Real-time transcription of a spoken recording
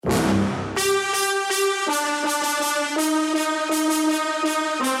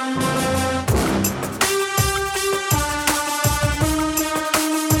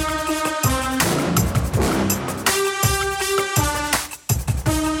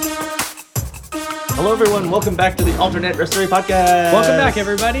Hello, everyone. Welcome back to the Alternate Roastery Podcast. Welcome back,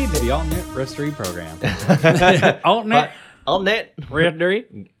 everybody, to the Alternate Roastery Program. Alternate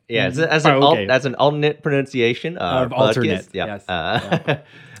Roastery? Yeah, that's an alternate pronunciation of alternate. Yeah. Yes.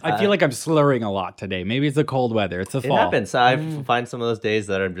 I feel like I'm slurring a lot today. Maybe it's the cold weather. It's the fall. It happens. I find some of those days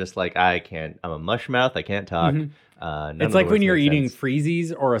that I'm just like, I'm a mush mouth. I can't talk. It's like when you're eating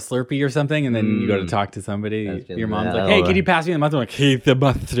Freezies or a Slurpee or something, and then you go to talk to somebody. Your mom's like, "Hey, can you pass me the mustard?" I'm like, "Keep the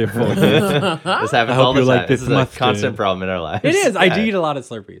mustard for me." This happens all the time. Like this is a constant problem in our lives. It is. I do eat a lot of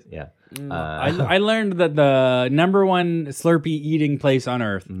Slurpees. Yeah. I learned that the number one Slurpee eating place on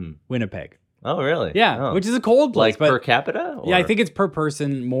Earth, Winnipeg. Oh, really? Yeah, which is a cold place. Like per capita? Or? Yeah, I think it's per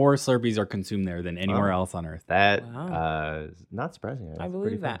person. More Slurpees are consumed there than anywhere else on Earth. That is not surprising. I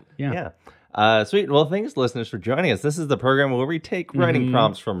believe that. Yeah. Sweet. Well, thanks, listeners, for joining us. This is the program where we take writing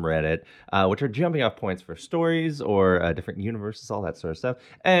prompts from Reddit, which are jumping off points for stories or different universes, all that sort of stuff.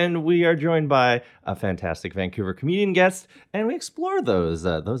 And we are joined by a fantastic Vancouver comedian guest, and we explore those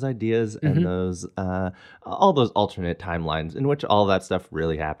ideas and those all those alternate timelines in which all that stuff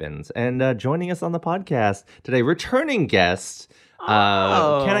really happens. And joining us on the podcast today, returning guest. Can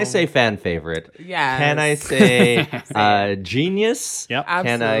I say fan favorite? Yes. Can I say genius? Yep.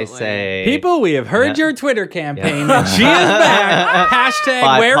 Absolutely. Can I say People, we have heard your Twitter campaign. And she is back. Hashtag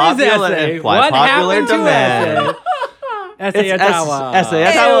By where is popular- Essay? by What popular happened to demand. Essay? Ese Atawo.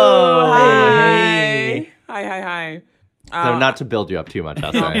 Ese Atawo. Hi. Hi. So not to build you up too much,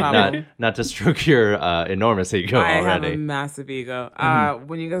 problem. not to stroke your enormous ego I have already. a massive ego.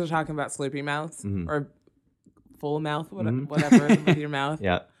 When you guys were talking about Slurpee mouths or full mouth, whatever with your mouth.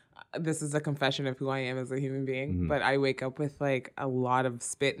 Yeah. This is a confession of who I am as a human being, but I wake up with like a lot of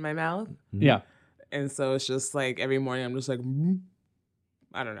spit in my mouth. Yeah. And so it's just like every morning I'm just like,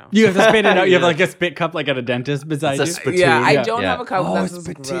 I don't know. You have to spit it out. You have like a spit cup like at a dentist beside It's a you. spittoon. Yeah, I Yeah. don't Yeah. have a cup. Oh, That's just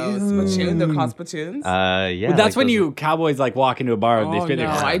gross. spittoon. Spittoon. They're called spittoons. Yeah. But that's like when those- you cowboys like walk into a bar and they Oh spit no, it.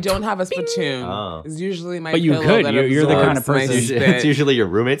 I don't have a spittoon. Oh. It's usually my But you pillow could. that You're the kind of absorbs my person- It's spit. usually your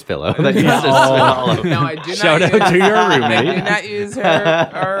roommate's pillow. That you just Oh. spit all over. No, I do not. Shout out use, to your I roommate. do not use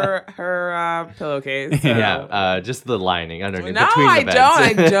her pillowcase. So. Yeah, just the lining underneath No, between I the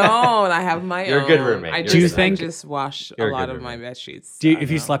beds. don't. I have my You're a own. good roommate. I You're just, a good I roommate. just wash You're a a lot good of my roommate. bed sheets. If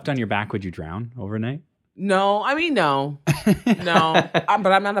you slept on your back, would you drown overnight? No, I mean no. But I'm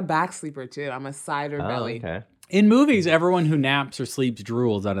not a back sleeper too. I'm a side or belly. Okay. In movies, everyone who naps or sleeps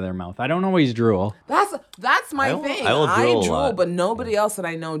drools out of their mouth. I don't always drool. That's my thing. I will drool a lot. but nobody else that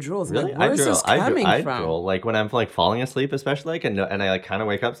I know drools. Really? Like, where's this coming I from? drool. Like when I'm like falling asleep, especially, like, and I like kind of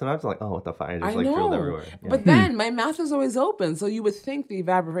wake up sometimes. I'm like, oh, what the fuck? I just I like know. drooled everywhere. Yeah. But then my mouth is always open, so you would think the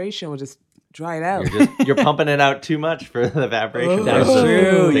evaporation would just dry it out. You're pumping it out too much for the evaporation. That's So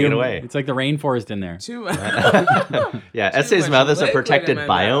true. Take it away. It's like the rainforest in there. Too much. Yeah, Essay's much mouth is a liquid protected in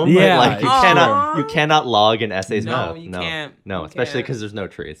my biome. mouth. Yeah, Like it's you cannot log in Essay's No, mouth. you No, can't. no, You especially can't. because there's no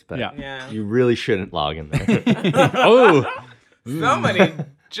trees. But Yeah. Yeah. you really shouldn't log in there. Oh, So many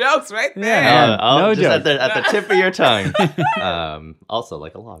jokes right there. Yeah. No just joke. at the tip of your tongue. Also,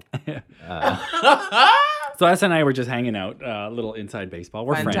 like a log. so S and I were just hanging out, a little inside baseball.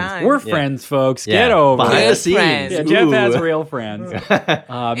 We're Fun friends. time. We're Yeah. friends, folks. Yeah. Get over Behind it. the Good scenes. friends. Yeah, Jeff has Ooh. real friends.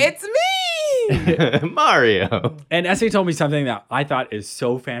 It's me. Mario. And Essay told me something that I thought is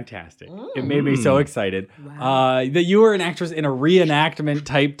so fantastic. It made me so excited. That you were an actress in a reenactment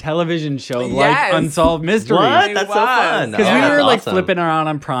type television show like Yes. Unsolved Mysteries. What? It That's so was. fun. Because Oh, we were that's like awesome. flipping around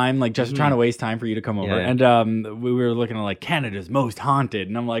on Prime, like just trying to waste time for you to come over. Yeah. And we were looking at like Canada's Most Haunted.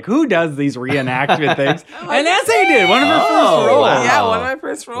 And I'm like, who does these reenactment things? And Essay did. One of her first roles. wow. Yeah, one of my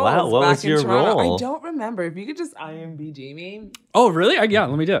first roles. Wow, what back was in your Toronto. role? I don't remember. If you could just IMDb me. Oh, really? Yeah,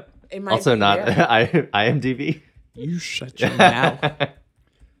 let me do it. It might Also be not there. Oh, IMDb. You shut your mouth.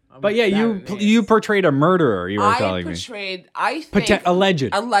 But yeah, you portrayed a murderer, you were telling me. I think. Alleged.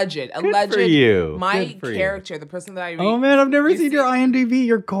 Alleged. for you. My Good for you. character, the person that I read. Oh man, I've never You seen see- your IMDb.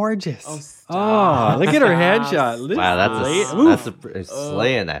 You're gorgeous. Oh, stop. Oh, look at her Stop. headshot. This Wow, is that's a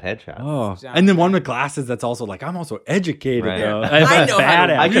slaying that headshot. Oh, Stop. and then one with glasses that's also like, I'm also educated Right. though. I know how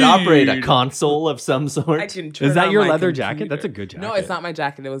to I could Read. operate a console of some sort. I can turn Is that on your my leather computer. jacket? That's a good jacket. No, it's not my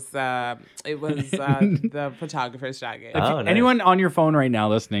jacket. It was the photographer's jacket. Oh, nice. Anyone on your phone right now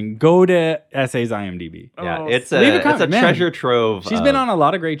listening, go to Essay's IMDb. Yeah, Oh, it's leave a a comment, man. treasure trove. She's been on a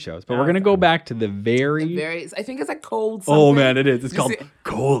lot of great shows, but we're gonna go back to the very. I think it's a cold. Oh something. man, it is. It's You called see-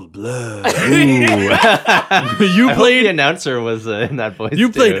 Cold Blood. You you played played. the announcer was in that voice.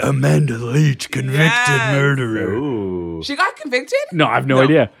 You played too. Amanda Leach, convicted Yes. murderer. Ooh. She got convicted? No, I have no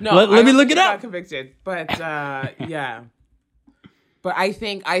idea. No, Let I me don't look think it she got up. convicted, but yeah. But I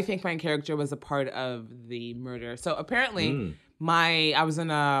think my character was a part of the murder. So apparently, I was in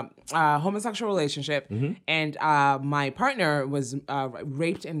a homosexual relationship, and my partner was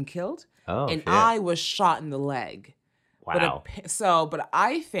raped and killed, and shit. I was shot in the leg. Wow. But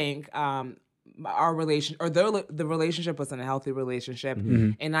I think our relation or the relationship wasn't a healthy relationship,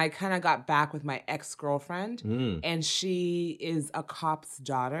 and I kind of got back with my ex-girlfriend, and she is a cop's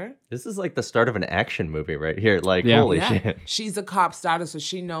daughter. This is like the start of an action movie right here. Like, holy shit. She's a cop's daughter, so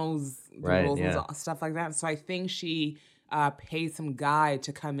she knows the Right, rules yeah. and stuff like that. So I think she paid some guy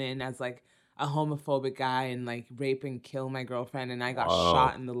to come in as like a homophobic guy and like rape and kill my girlfriend, and I got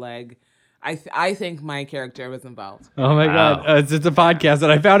shot in the leg. I think my character was involved. Oh my God. It's just a podcast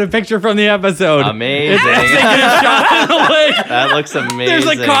and I found a picture from the episode. Amazing. Shot in the leg. That looks amazing. There's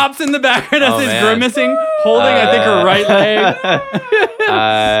like cops in the background as he's grimacing, holding I think her right leg.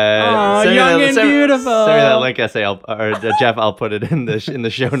 Young and beautiful. Send me that link essay, Jeff. I'll put it in the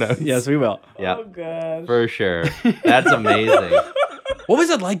show notes. Yes, we will. Yeah, Oh gosh. for sure. That's amazing. What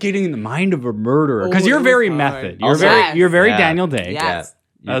was it like getting in the mind of a murderer? Because Oh, you're it very was method. hard. You're very Yeah. Daniel Day. Yes.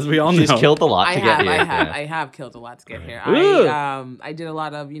 As we all know. She's killed a lot to get here. I have killed a lot to get here. Ooh. I did a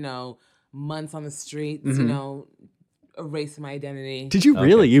lot of, months on the streets, erasing my identity. Did you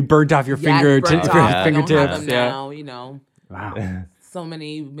really? You burnt off your fingertips. I don't have them Fingertips. now, Wow. so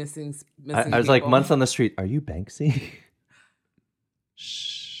many missing I was like, people. months on the street. Are you Banksy?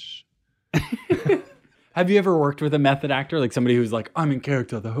 Shh. Have you ever worked with a method actor, like somebody who's like, I'm in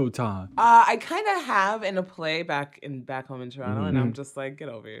character the whole time? I kind of have in a play back home in Toronto, and I'm just like, get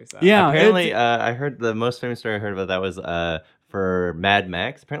over yourself. Yeah. Apparently, I heard the most famous story I heard about that was for Mad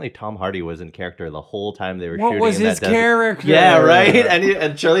Max. Apparently, Tom Hardy was in character the whole time they were What shooting. was in that his desert. character? Yeah, right.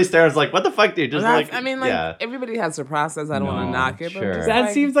 And Charlize Theron's like, "What the fuck, dude?" Just like, yeah. Everybody has their process. I don't want to knock it, but sure. just That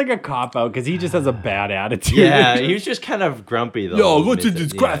like, seems like a cop out because he just has a bad attitude. Yeah, he was just kind of grumpy though. Yo, what's in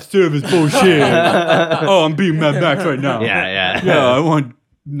this craft service bullshit? Oh, I'm being Mad Max right now. Yeah. Yeah, I want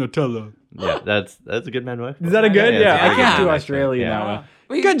Nutella. Yeah, that's a good Mad Max. Is that a good? Yeah, it's a I good can't do Mad Max. Australian Yeah. that way.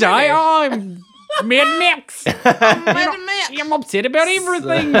 Well, he's Good day. British. I'm Mad Max. I'm upset about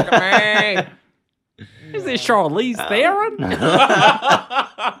everything. Hey. Is this Charlize Theron?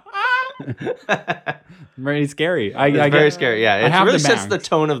 Very scary. It's very scary. Yeah, it have really the sets the bangs.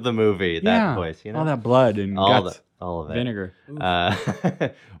 tone of the movie. That voice, all that blood and guts, all of it. vinegar.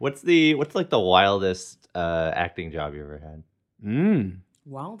 What's like the wildest acting job you ever had?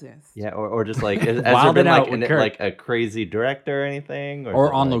 Wildest. Yeah, or just like has there Wilded been out like with Kurt. like a crazy director or anything, Or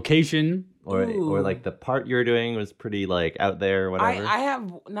is it on like, location. or Ooh. like the part you were doing was pretty like out there, or whatever. I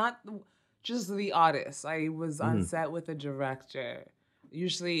have not just the oddest. I was on set with a director.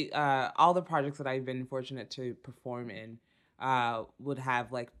 Usually, all the projects that I've been fortunate to perform in would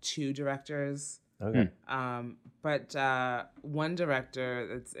have like two directors. Okay. But one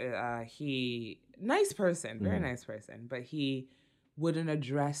director, he nice person, very nice person, but he wouldn't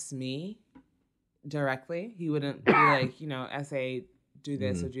address me directly. He wouldn't be like, essay, do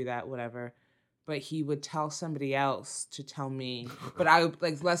this or do that, whatever. But he would tell somebody else to tell me. But I would,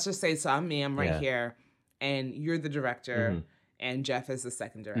 like, let's just say, so I'm me, I'm right here, and you're the director, and Jeff is the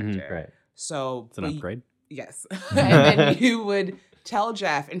second director. Right. So It's an upgrade. yes. And then you would tell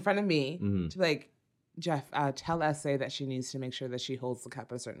Jeff in front of me to be like, Jeff, tell Essay that she needs to make sure that she holds the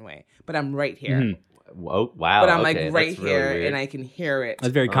cup a certain way. But I'm right here. Whoa, wow. But I'm okay, like right that's really here weird. and I can hear it.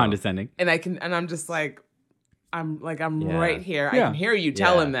 That's very condescending. And I'm just like, I'm Yeah. right here. Yeah. I can hear you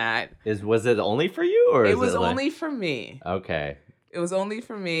tell Yeah. him that. Was it only for you, or It is was it like, only for me. okay? It was only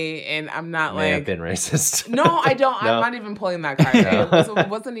for me, and I'm not May have like. been racist. No, I don't. No. I'm not even pulling that card. No. It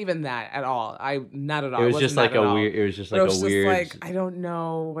wasn't even that at all. Not at all. It was wasn't just like that at a all. weird. It was just But like it was a weird. just like I don't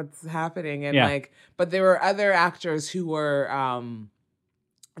know what's happening, and Yeah. but there were other actors who were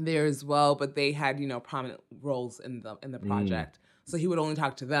there as well, but they had prominent roles in the project, so he would only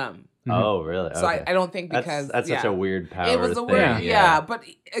talk to them. Oh, really? So Okay. I don't think because that's such a weird power. it was a thing. weird But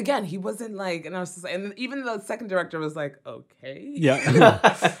again, he wasn't like, and I was just like, and even the second director was like, okay, Yeah.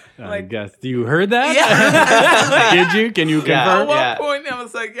 I Like- guess. You heard that? Yeah. Did you? Can you Yeah. confirm? At one Yeah. point, I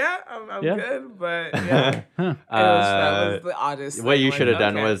was like, yeah, I'm Yeah. good, but yeah. That was the oddest. What thing, you like, should have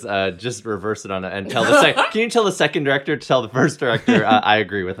done okay. was just reverse it on it and tell the second. Can you tell the second director to tell the first director? I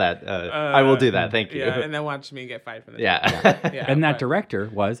agree with that. I will do that. Thank you. Yeah, and then watch me get fired from the Yeah. yeah, And that but- director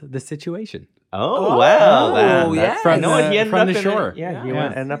was The Situation. Oh, wow. Oh, yeah. That's, From you know what? the- He ended from up the in shore. He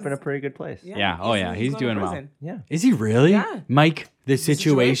Yeah. ended up in a pretty good place. Yeah. Oh, yeah. He's going to doing well. prison. Yeah. Is he really? Yeah. Mike, The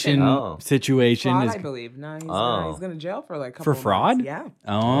Situation. Situation. Oh. Situation Fraud, is. I believe. No, Oh. he's going to jail for like a couple For of fraud? months. Yeah.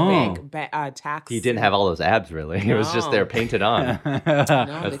 Oh. Big tax. He didn't have all those abs, really. It was just No. there painted on. No, That's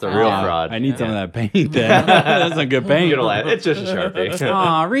they the found real out. fraud. I need some of that paint then. That's some good paint. Good old ad. It's just a Sharpie.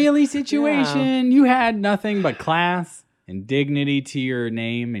 Aw, really? Situation? You had nothing but class? and dignity to your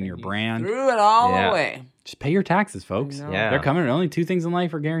name and your You brand. Threw it all Yeah. away. Just pay your taxes, folks. know. Yeah. They're coming. Only two things in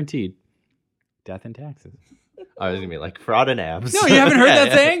life are guaranteed: death and taxes. I was gonna be like fraud and abs. No, you haven't heard Yeah,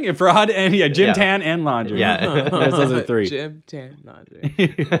 that saying? Fraud and gym Yeah. tan and laundry. Yeah. Yes, those are three. Gym, tan, laundry.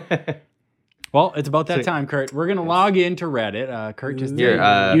 Well, it's about that So- time, Kurt. We're gonna log into Reddit. Kurt just Here,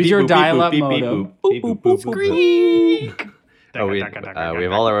 use beep, your boop, beep, dial-up boop, beep, modem. beep, boop, beep, boop, Squeak. Oh, we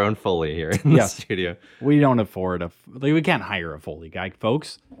have all our own Foley here in Yes. the studio. We don't afford we can't hire a Foley guy,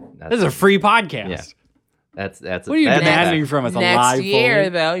 folks. That's, This is a free podcast. Yeah. that's What are you that's- demanding from us? A Next live year, Foley?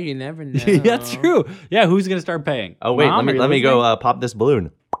 though, you never know. That's true. Yeah, who's gonna start paying? Oh wait, Mom, are you let me go listening? pop this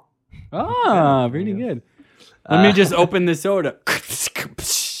balloon. Ah, pretty good. Let me just open the soda.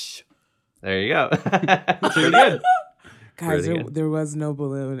 There you go. Pretty good. Guys, Really good. there was no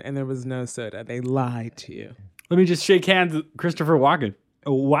balloon and there was no soda. They lied to you. Let me just shake hands with Christopher Walken.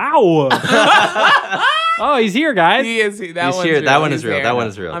 Oh, wow. Oh, he's here, guys. He is. That He's one's here. real. That one He's is real. here. That one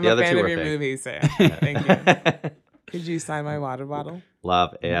is real. I'm The a other fan two of were your fake. movies, sir. Thank you. Could you sign my water bottle?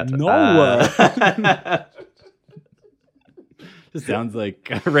 Love it. No. This sounds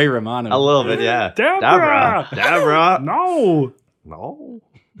like Ray Romano. a little bit, yeah. Deborah! Deborah. No. No.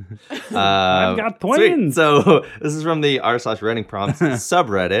 I've got Sweet. twins. So this is from the r/Reading Prompts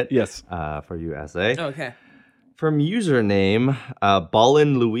subreddit. Yes. For you, essay. Okay. From username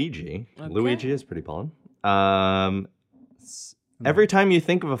Ballin Luigi. Okay. Luigi is pretty ballin. Every time you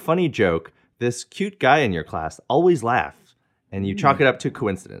think of a funny joke, this cute guy in your class always laughs, and you chalk it up to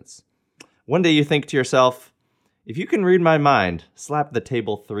coincidence. One day you think to yourself, if you can read my mind, slap the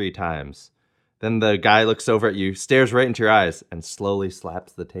table 3 times. Then the guy looks over at you, stares right into your eyes, and slowly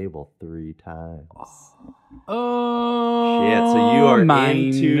slaps the table 3 times. Oh. Shit, so you are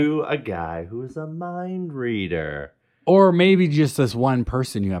mind. into a guy who is a mind reader. Or maybe just this one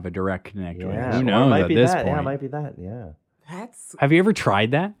person you have a direct connect with. Yeah, Who or it knows might at be this that. point? Yeah, it might be that. Yeah. That's Have you ever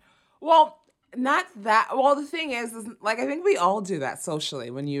tried that? well, not that. Well, the thing is like I think we all do that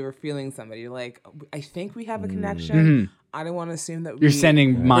socially when you're feeling somebody. You're like, I think we have a connection. I don't want to assume that You're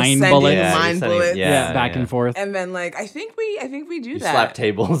sending mind sending bullets Yeah, mind you're sending- bullets. yeah, back and forth. And then like I think we do You that. slap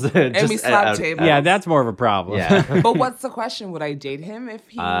tables. And we slap tables. Yeah, that's more of a problem. Yeah. But what's the question? Would I date him if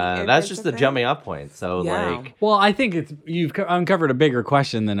he? if That's it's just a the thing? jumping up point. So Yeah. like, Well, I think you've uncovered a bigger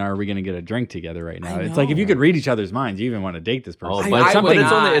question than are we going to get a drink together right now? I It's like if you know. could read each other's minds, you even want to date this person. oh, I- but, I but would it's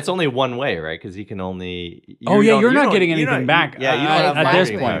not. only one way, right? Because you can only. You Oh, yeah, don't- you're you not don't- getting you anything don't- back, Yeah, you don't have at this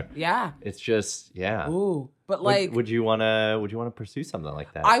anything point. back. Yeah. It's just Ooh. But Would- like, would you wanna pursue something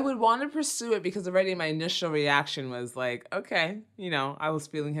like that? I would want to pursue it because already my initial reaction was like, okay, I was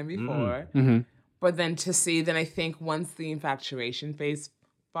feeling him before. Mm-hmm. But then to see, then I think once the infatuation phase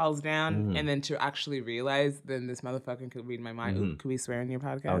falls down, Mhm. and then to actually realize, then this motherfucker could read my mind. Ooh, could we swear on your Oh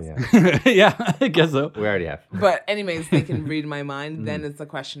podcast? yeah, Yeah, I guess so. we already have. But anyways, they can read my mind. Then it's a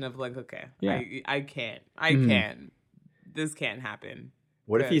question of like, okay, Yeah. I can't. This can't happen.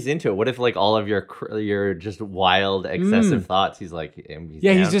 What if Good. he's into it? What if like all of your just wild, excessive thoughts? He's like, he's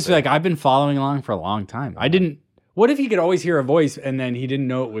Yeah, he's down just for it. like, I've been following along for a long time. I didn't. What if he could always hear a voice and then he didn't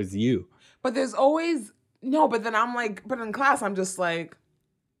know it was you? But there's always no. But then I'm like, but in class, I'm just like,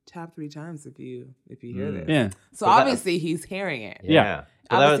 tap 3 times if you hear this. Yeah. So But that- obviously he's hearing it. yeah.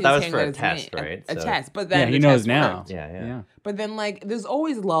 So Obviously that he's was hearing for a it's test, me. right? A So- test. But then Yeah, he the knows test now. worked. Yeah. But then like there's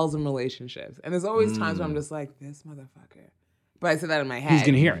always lulls in relationships. And there's always times where I'm just like, this motherfucker. But I said that in my head. He's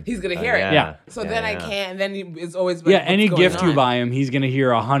gonna hear it. He's gonna hear it. Yeah. So Yeah, then I yeah. can't. And then it's always Yeah, what's any going gift you on. buy him, he's going to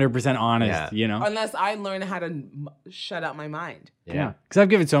hear 100% honest, Yeah. you know? Unless I learn how to shut out my mind. Yeah. Because I've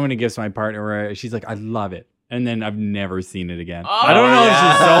given so many gifts to my partner where she's like, I love it. And then I've never seen it again. Oh, I don't know if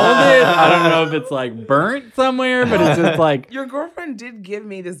yeah. she sold it. I don't know if it's like burnt somewhere, but it's just like, Your girlfriend did give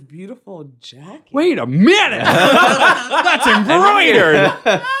me this beautiful jacket. wait a minute. That's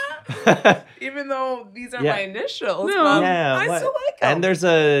embroidered. Even though these are Yeah. my initials, No. but Yeah, I what- still like them. And there's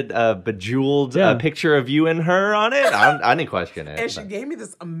a bejeweled Yeah. picture of you and her on it. I didn't question it. And she gave me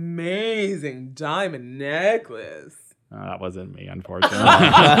this amazing diamond necklace. That wasn't me, unfortunately.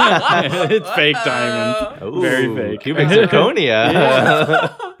 It's fake diamond. Ooh, Very fake. Cubic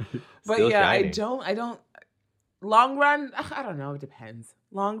zirconia. But Still yeah, shiny. I don't. Long run, I don't know. It depends.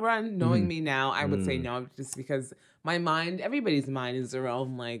 Long run, knowing me now, I would say no, just because my mind, everybody's mind is their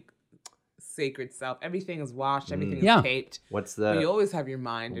own like sacred self. Everything is washed. Everything is Yeah. taped. What's But you the always have your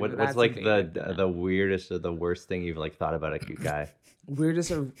mind. and what's that's like invaded. the weirdest or the worst thing you've like thought about a cute guy? weirdest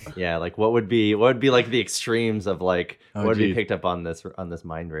of Yeah, like what would be like the extremes of like Oh, what would be geez. picked up on this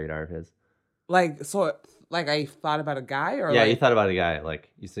mind radar of his? like so like I thought about a guy or Yeah, like, you thought about a guy like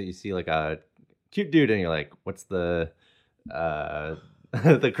you see like a cute dude and you're like, what's the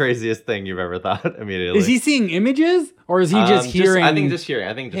the craziest thing you've ever thought immediately. Is he seeing images or is he just hearing? I think just hearing.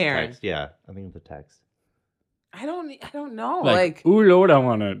 I think just Hearing. text. Yeah, I think the text. I don't know. like, ooh, Lord, I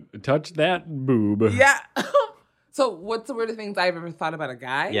want to touch that boob. Yeah. So what's the weirdest things I've ever thought about a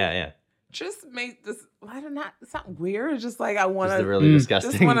guy? Yeah. Just make this. I don't know. It's not weird. It's just like I want Just to. the really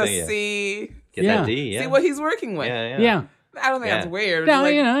disgusting Just want to thing. Yeah. see Get Yeah. that D. Yeah. see what he's working with. Yeah. I don't think Yeah. that's weird. No,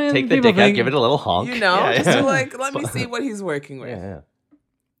 Like, you know, Take the people dick out, think- give it a little honk. you know, Yeah, just yeah. to like let me see what he's working with. Yeah.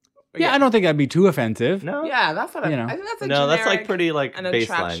 Yeah, I don't think that'd be too offensive. No. Yeah, that's what You I know. think. That's a No, that's like generic pretty like an baseline.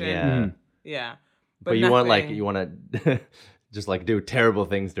 attraction. Yeah. Mhm. Yeah, But you want to just like do terrible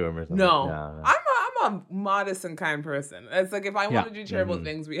things to him or something. No, I'm a modest and kind person. It's like if I want to do terrible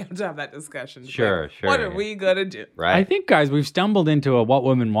things, we have to have that discussion. It's Sure, like, sure, What are yeah. we gonna do? Right. I think, guys, we've stumbled into a what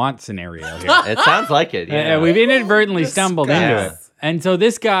women want scenario here. It sounds like it. Yeah. We've inadvertently stumbled into Discuss. it. And so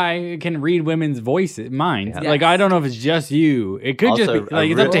this guy can read women's voices, minds. Yeah. Like, I don't know if it's just you. It could just Also, be,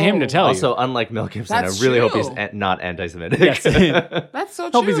 like, it's up to him to tell Also, you. unlike Mel Gibson, That's I really hope he's true. not anti-Semitic. Yes. That's so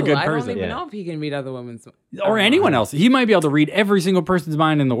true. Hope he's a good I person. don't even Yeah. know if he can read other women's Or anyone else. He might be able to read every single person's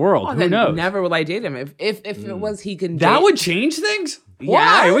mind in the world. Oh, Who then knows? Never will I date him. If it was he can. That date- would change things?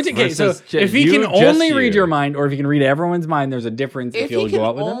 Yeah. Why? Okay, so Versus just if he you, can just only read you. your mind or if he can read everyone's mind, there's a difference if, If you'll he can go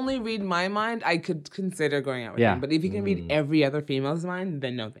out with him. only read my mind, I could consider going out with Yeah. him. But if he can read every other female's mind,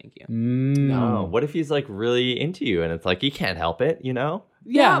 then no, thank you. No. What if he's like really into you and it's like he can't help it, you know?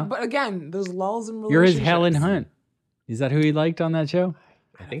 Yeah, Yeah. but again, there's lulls in relationships. You're his Helen Hunt. Is that who he liked on that show?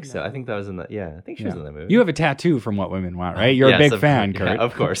 I think so. I think that was in the I think she was in the movie. You have a tattoo from What Women Want, right? You're Yes, a big of- fan, yeah, Kurt.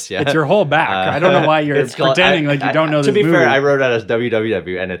 of course, yeah. It's your whole back. I don't know why you're It's called- pretending like you don't know To this be movie. fair, I wrote it as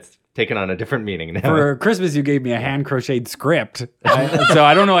WWW and it's taken on a different meaning now. For Christmas, you gave me a hand crocheted script. So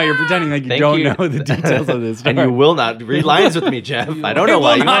I don't know why you're pretending like you Thank don't you. know the details of this. And you will not read lines with me, Jeff. I don't I know will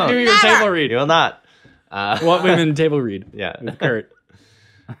why you not won't. do your table read. You will not. What Women Table Read Yeah. with Kurt.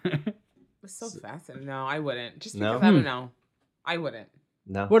 It's so fascinating. No, I wouldn't. Just No? because I don't know. I wouldn't.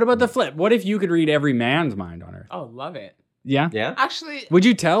 No. What about the flip? What if you could read every man's mind on Earth? Oh, love it. Yeah? Yeah? Actually, Would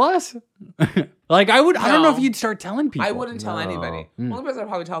you tell us? Like, I would. I don't know if No. you'd start telling people. I wouldn't tell No. anybody. Mm. Only person I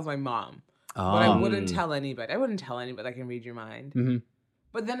probably tell is my mom. Oh. But I wouldn't tell anybody. I wouldn't tell anybody I can read your mind. hmm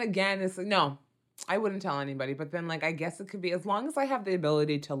But then again, it's like, no, I wouldn't tell anybody. But then, like, I guess it could be as long as I have the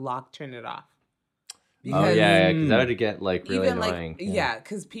ability to turn it off. Oh, yeah, because that would get like really even annoying. like, yeah,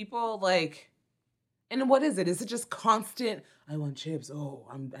 because people like, and what is it? Is it just constant? I want chips. Oh,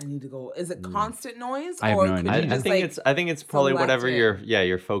 I need to go. Is it constant noise? I have or no could idea. you I just, think like, it's probably whatever select it?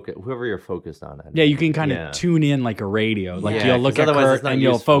 your focus, whoever you're focused on. Yeah, you can kind of Yeah. tune in like a radio. Like Yeah, you'll look 'cause at otherwise Kurt it's not and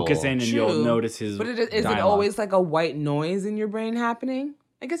you'll useful. focus in and you'll True. notice his. But is it dialogue. always like a white noise in your brain happening?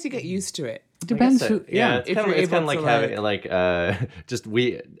 I guess you get used to it. It depends. Who, Yeah, yeah. it's If kind of you're it's kind of able like to, having just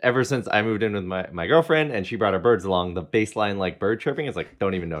ever since I moved in with my girlfriend and she brought her birds along, the baseline like bird chirping is like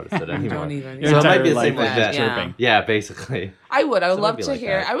don't even notice it anymore. Don't even. Your So it might entire be the life same like is that. Yeah. chirping. Yeah, basically. I would. I would So it love might be to like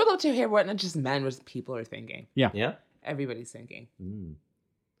hear. that. I would love to hear what not just men, but people are thinking. Yeah. Everybody's thinking. Mm.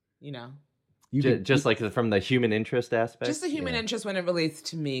 You know. You could- Just like from the human interest aspect. Just the human yeah. interest when it relates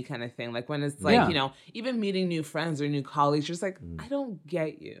to me, kind of thing. Like when it's like, Yeah. you know, even meeting new friends or new colleagues, just like, I don't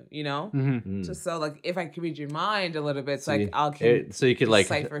get you, you know? Mhm. Mm. Just so, like, if I could read your mind a little bit, it's So like, you- I'll can so you could like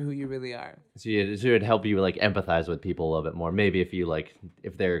decipher who you really are. so it'd help you like empathize with people a little bit more. Maybe if you like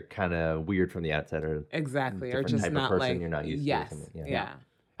if they're kind of weird from the outset or Exactly. Or different just type of not person like, you're not used to or yes. something. Yeah. Yeah.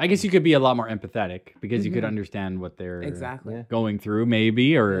 I guess you could be a lot more empathetic because you could understand what they're Exactly. Yeah. going through,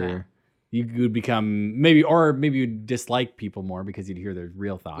 maybe, or Yeah. you could become maybe you'd dislike people more because you'd hear their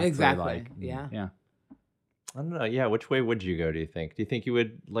real thoughts. or, Exactly. like, Yeah. yeah. I don't know. Yeah, which way would you go? Do you think? Do you think you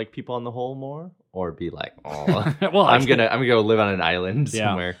would like people on the whole more, or be like, oh, Well, I'm gonna go live on an island Yeah.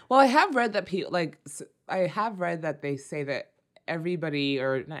 somewhere? Well, I have read that people, like, I have read that they say that everybody,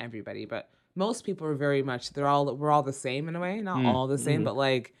 or not everybody, but most people are very much, we're all the same in a way. Not all the same, but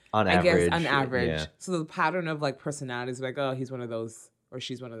like, On I average, guess on average. yeah. So the pattern of like personalities, like, oh, he's one of those or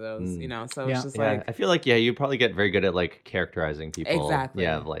she's one of those, you know? So Yeah. it's just Yeah, like, I feel like you probably get very good at like characterizing people. exactly.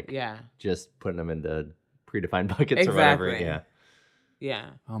 Yeah, like yeah. just putting them into predefined buckets or whatever. Exactly. Yeah. Yeah.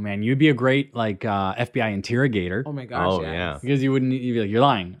 Oh man, you'd be a great like FBI interrogator Oh my gosh. Oh, yes. yeah. because you'd be like, you're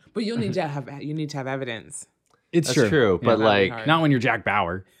lying. But you need to have evidence. It's That's true, but that'd be like, hard. not when you're Jack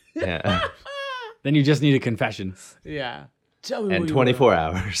Bauer. yeah, Then you just need a confession. Yeah. Tell me and who you 24 are.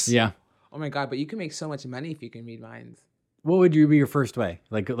 hours. Yeah. Oh my god, but you can make so much money if you can read minds. What would you be your first way?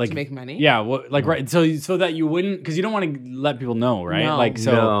 Like To make money? Yeah, like right. So that you wouldn't, because you don't want to let people know, right? No. Like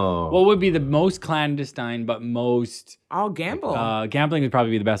so. No. What would be the most clandestine but most I'll gamble. gambling would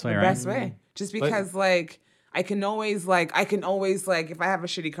probably be the best way, the right? best way. Just because, like, I can always like if I have a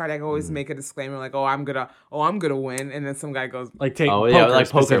shitty card, I can always make a disclaimer like, I'm gonna win, and then some guy goes Like take Oh poker yeah, like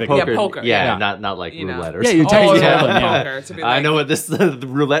poker. specifically. Yeah, poker. Yeah, Yeah. not like You know. roulette or Yeah, you something. take yeah. yeah. poker to be I like, know what the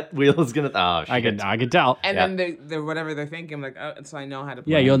roulette wheel is gonna. Oh, shit. I could tell. and Yeah. then they're whatever they're thinking, I'm like, so I know how to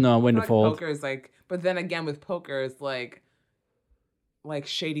play. Yeah, you'll know when I to feel fold. like poker is like, but then again with poker, it's like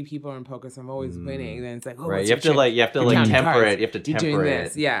shady people are in poker, so I'm always winning. Then it's like, Right, what's you have your to trick? you have to You're like counting temper cards. it. You have to You're temper doing it.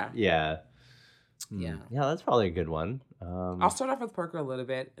 this, yeah. Yeah. Yeah. Yeah, that's probably a good one. I'll start off with poker a little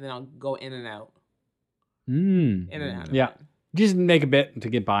bit, and then I'll go in and out, Mm. in and out. of Yeah. it. Just make a bit to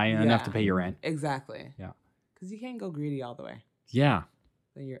get by and enough Yeah. to pay your rent. Exactly. Yeah. Because you can't go greedy all the way. Yeah.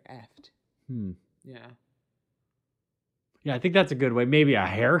 Then you're effed. Hmm. Yeah. Yeah, I think that's a good way. Maybe a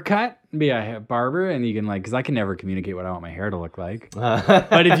haircut, be a barber, and you can like, because I can never communicate what I want my hair to look like.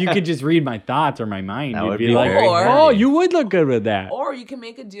 But if you could just read my thoughts or my mind, That you'd would be be like, very oh, handy. you would look good with that. Or you can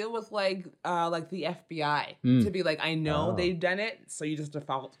make a deal with like the FBI Mm. to be like, I know Oh. they've done it, so you just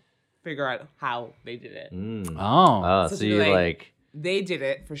default figure out how they did it. Mm. Oh, Oh, So so to be you like- like They did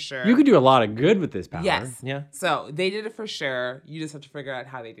it for sure. you could do a lot of good with this power. Yes. yeah. So they did it for sure. You just have to figure out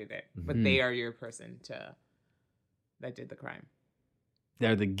how they did it. But Mhm. they are your person that did the crime.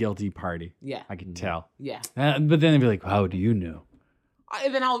 They're the guilty party. Yeah. I can tell. Yeah. But then they'd be like, how do you know?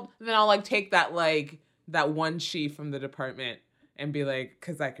 And then I'll like take that one chief from the department and be like,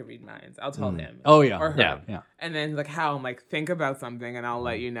 because I could read minds. I'll tell him. Oh, yeah. Or her. Yeah. Yeah. And then like how I'm like, think about something and I'll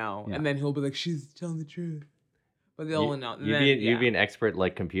let you know. Yeah. And then he'll be like, she's telling the truth. But they'll know. And then, You'd be an expert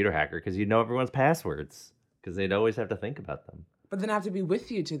like computer hacker because you know everyone's passwords because they'd always have to think about them. But then I have to be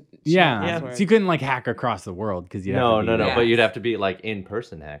with you to Yeah. password. So you couldn't like hack across the world because you No. Yeah. But you'd have to be like in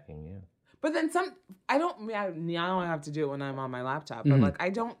person hacking. Yeah. But then I don't have to do it when I'm on my laptop. But Mhm. like I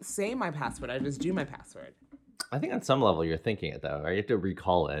don't say my password. I just do my password. I think on some level you're thinking it though, right? You have to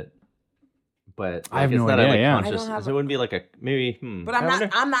recall it. But I have it's no not idea, a yeah. conscious. I don't have So it wouldn't be like a maybe. But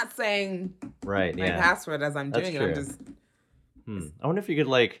I'm not saying Right. my Yeah. password as I'm That's doing it. I'm true. just I wonder if you could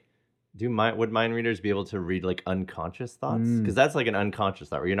like would mind readers be able to read like unconscious thoughts? Because that's like an unconscious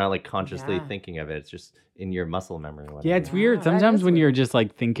thought where you're not like consciously Yeah. thinking of it. It's just in your muscle memory. Or whatever. Yeah, it's Yeah, weird. that Sometimes is when weird. you're just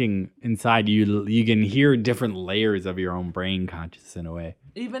like thinking inside, you can hear different layers of your own brain conscious in a way.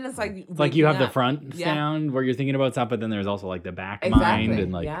 even it's like It's like you have the waking up. front Yeah. sound where you're thinking about stuff, but then there's also like the back Exactly. mind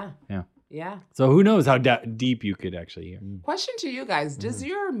and like yeah. yeah. So who knows how deep you could actually hear? Question to you guys: Mm-hmm. Does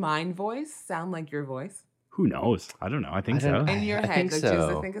your mind voice sound like your voice Who knows? I don't know. I think I so. don't- in your I head? think Like,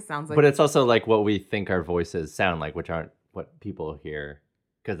 so. I think it sounds like. But it's also like what we think our voices sound like, which aren't what people hear.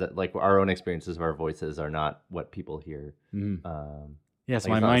 Because like our own experiences of our voices are not what people hear. Mhm. Yeah, so Like,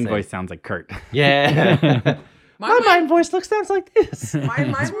 my it's not the mind same. voice sounds like Kurt. Yeah. my mind voice sounds like this. my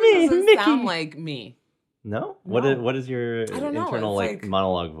mind It's voice doesn't Mickey. sound like me. No? No. What is your don't know, internal it's like like-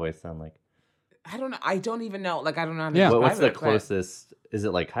 monologue voice sound like? I don't know. I don't even know. Like I don't know how to Yeah. describe What's the it, but closest? Is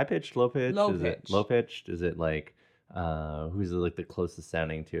it like high pitched, low pitched? Low Is it pitch. low pitched? Is it like who's like the closest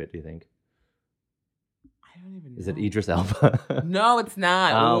sounding to it? Do you think? I don't even know. Is it Idris Elba? No, it's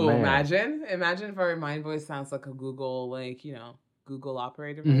not. Oh, Ooh, man. imagine if our mind voice sounds like a Google, like Google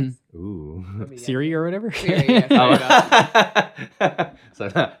operator Mhm. voice. Ooh. That'd be Siri or whatever. Siri, yeah. Oh. So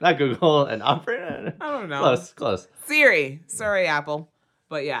not Google, an operator. I don't know. Close. Siri. Sorry, Apple.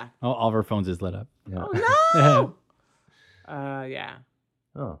 But yeah. Oh, all of our phones just lit up. Yeah. Oh no. Yeah.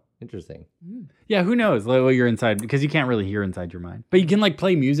 Oh, interesting. Yeah, who knows? Like, well, you're inside because you can't really hear inside your mind, but you can like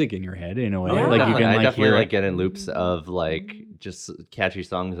play music in your head in a way. Yeah. Like you Definitely. can I like definitely hear like it. get in loops of like just catchy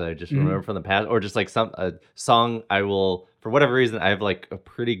songs that I just Mhm. remember from the past, or just like a song I will, for whatever reason, I have like a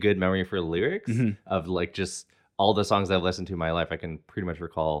pretty good memory for lyrics Mhm. of like just all the songs I've listened to in my life. I can pretty much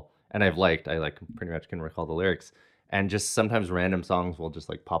recall, and I pretty much can recall the lyrics. And just sometimes random songs will just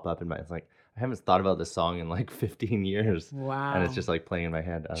like pop up in my. It's like I haven't thought about this song in like 15 years, Wow. and it's just like playing in my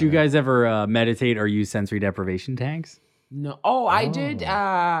head. I Do you don't know. guys ever meditate or use sensory deprivation tanks? No. Oh, I did. Oh.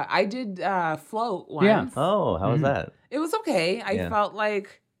 I did float once. Yeah. Oh, how was Mhm. that? It was okay. I Yeah. felt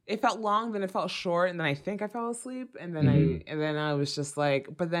like it felt long, then it felt short, and then I think I fell asleep, and then I was just like,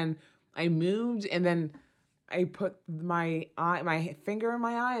 but then I moved, and then I put my finger in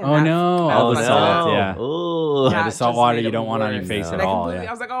my eye. And Oh, no. that All was the like, salt, oh. yeah. Ooh. Yeah, That the salt just water made you it don't want on your worse. face No. at And all. I Yeah.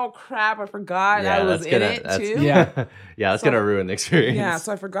 was like, oh crap, I forgot I was in it too. Yeah, that's So- gonna ruin the experience. Yeah,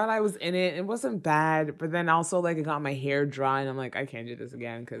 so I forgot I was in it. It wasn't bad, but then also like it got my hair dry, and I'm like, I can't do this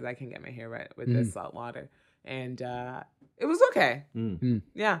again because I can get my hair wet with this salt water, and it was okay. Mm.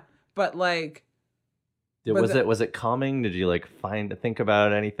 Yeah, but like Was it calming? Did you like think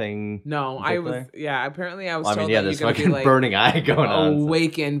about anything? No, in I was. particular? Yeah, apparently I was Well, I told mean, yeah, that this you're gonna be fucking like burning eye going on. So.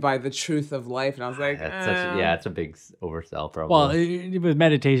 awakened by the truth of life, and I was like, It's a big oversell, probably. Well, with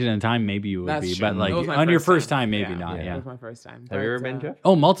meditation and time, maybe you would That's be, true. but like It was my on your first first time. time, maybe Yeah. not. It Yeah. was my first time. Have you ever but, been, Jeff?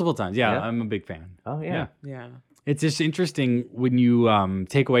 Oh, multiple times. Yeah, Yeah? I'm a big fan. Oh yeah. Yeah. It's just interesting when you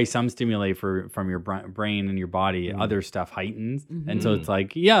take away some stimuli from your brain and your body, other stuff heightens. And so it's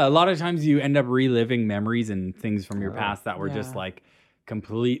like, yeah, a lot of times you end up reliving memories and things from your past that were just Yeah. like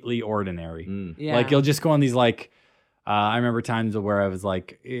completely ordinary. Yeah. Like you'll just go on these like, I remember times where I was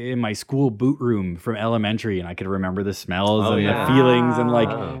like in my school boot room from elementary and I could remember the smells Oh, and yeah. the feelings and like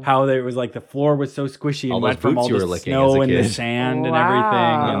Wow. how there was like the floor was so squishy and All those wet from boots all you the were licking snow as a and the kid. sand and Wow.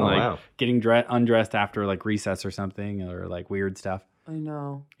 everything and Oh, like wow. getting undressed after like recess or something or like weird stuff. I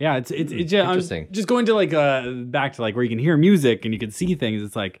know. Yeah, it's just, Interesting. just going to like back to like where you can hear music and you can see things.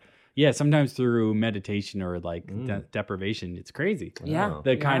 It's like yeah, sometimes through meditation or like deprivation, it's crazy. Yeah. Oh.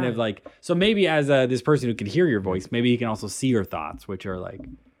 The kind of like so maybe as this person who can hear your voice, maybe he can also see your thoughts, which are like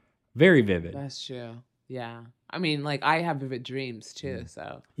very vivid. That's true. Yeah. I mean, like I have vivid dreams too.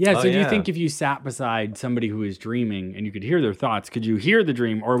 So Yeah. Oh, So do you yeah. think if you sat beside somebody who is dreaming and you could hear their thoughts, could you hear the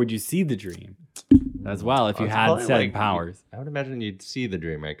dream or would you see the dream as well if you It's had probably said like- powers? I would imagine you'd see the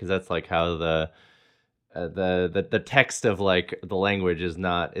dream, right? Because that's like how the text of like the language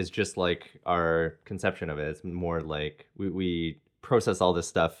is just like our conception of it. It's more like we process all this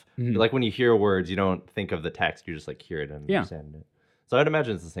stuff. Like when you hear words, you don't think of the text; you just like hear it and understand it. So I'd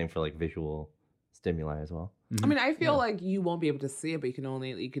imagine it's the same for like visual stimuli as well. I mean, I feel like you won't be able to see it, but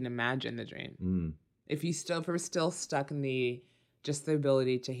you can imagine the dream. If we're still stuck in the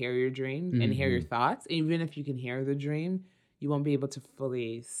ability to hear your dream and hear your thoughts, even if you can hear the dream, you won't be able to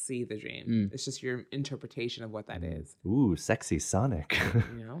fully see the dream. It's just your interpretation of what that is. Ooh, sexy Sonic.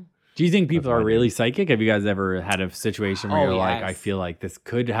 You know? Do you think people That's are my really psychic? Have you guys ever had a situation where Oh, you're like, I yes. feel like this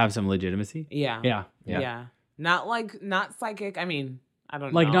could have some legitimacy? Yeah. Yeah. Not psychic. I mean, I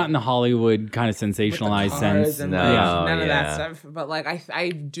don't Like know. not in the Hollywood kind of With the sensationalized cars sense. and, No, like, none of yeah. that stuff. But like I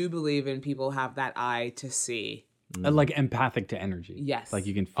do believe in people have that eye to see. Like empathic to energy. Yes. Like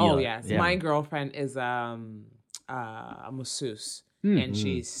you can feel Oh it. yes. Yeah. My girlfriend is a masseuse, and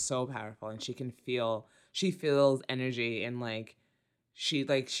she's so powerful, and she feels energy, and like she's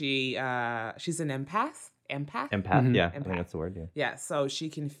an empath. Empath, yeah, I think Empath. that's the word. Yeah. Yeah, so she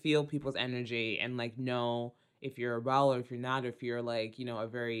can feel people's energy and like know if you're well or if you're not, or if you're like, a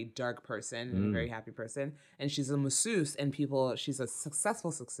very dark person and a very happy person. And she's a masseuse, and she's a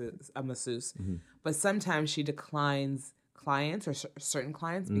successful masseuse, but sometimes she declines clients or certain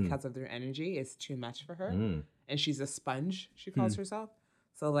clients because of their energy is too much for her. And she's a sponge, she calls herself.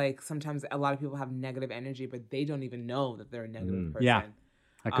 So like sometimes a lot of people have negative energy, but they don't even know that they're a negative person. Yeah.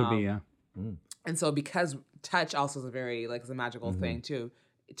 That could be, yeah. And so because touch also is a very like it's a magical thing too.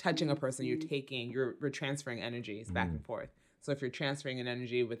 Touching a person, we're transferring energies back and forth. So if you're transferring an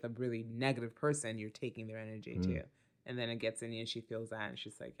energy with a really negative person, you're taking their energy too. And then it gets in you and she feels that and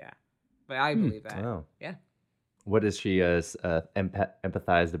she's like, yeah. But I believe that. Wow. Yeah. What is she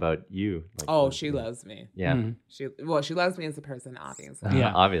empathized about you? Like, Oh, she loves me. Yeah. She loves me as a person, obviously.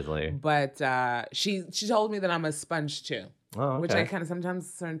 Yeah. Obviously. But she told me that I'm a sponge too. Oh, okay. Which I kind of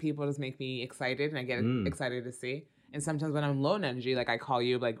sometimes certain people just make me excited and I get excited to see. And sometimes when I'm low in energy, like I call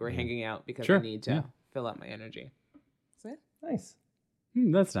you, like we're hanging out because Sure. I need to fill up my energy. So yeah. Nice.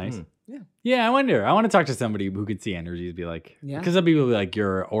 That's nice. Yeah. Yeah, I wonder. I want to talk to somebody who could see energies, be like, Yeah. because some people will be like,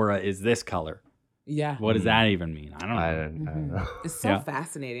 your aura is this color. Yeah. What does that even mean? I don't know. I don't know. It's so Yeah.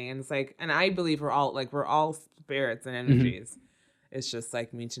 fascinating. And it's like, and I believe we're all spirits and energies. It's just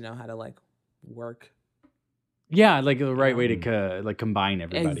like we need to know how to like work. Yeah, like the right way to like combine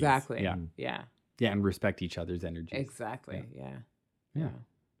everybody. Exactly. Yeah. Yeah. Yeah, and respect each other's energy. Exactly. Yeah. Yeah.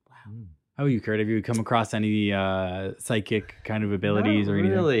 Wow. How about you, Kurt? Have you come across any psychic kind of abilities Not or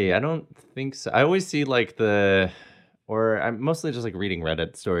anything? really. I don't think so. I always see like I'm mostly just like reading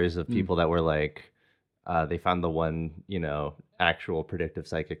Reddit stories of people that were like, they found the one, actual predictive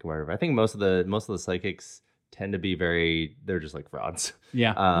psychic or whatever. I think most of the psychics tend to be they're just like frauds.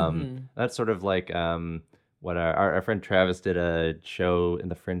 Yeah. That's sort of like what our friend Travis did a show in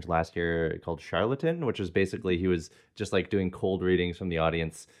the Fringe last year called Charlatan, which was basically he was just like doing cold readings from the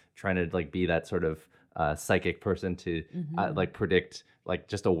audience, trying to like be that sort of psychic person to like predict like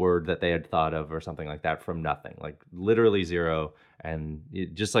just a word that they had thought of or something like that from nothing, like literally zero, and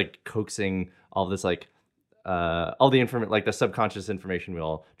just like coaxing all this like all the information, like the subconscious information we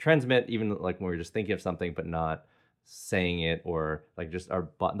all transmit, even like when we're just thinking of something but not saying it, or like just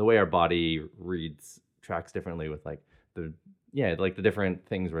the way our body tracks differently with like the yeah, like the different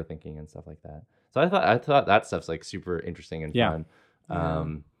things we're thinking and stuff like that. So I thought that stuff's like super interesting and Yeah. fun. Yeah.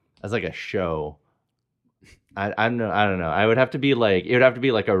 As like a show, I don't know. I would have to be like it would have to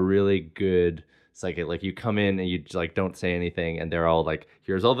be like a really good psychic. Like you come in and you just, like don't say anything, and they're all like,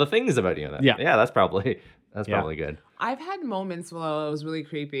 "Here's all the things about you." Yeah. Yeah, that's probably Yeah. good. I've had moments where it was really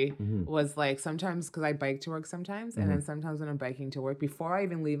creepy. Mhm. Was like sometimes because I bike to work sometimes, and then sometimes when I'm biking to work, before I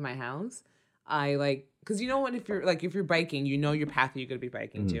even leave my house, I like because you know what if you're biking, you know your path that you're gonna be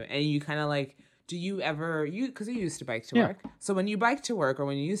biking to, and you kind of like do you ever because you used to bike to Yeah. work, so when you bike to work or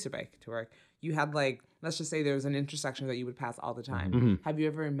when you used to bike to work, you had like let's just say there was an intersection that you would pass all the time. Have you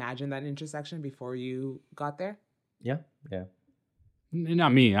ever imagined that intersection before you got there? Yeah. Not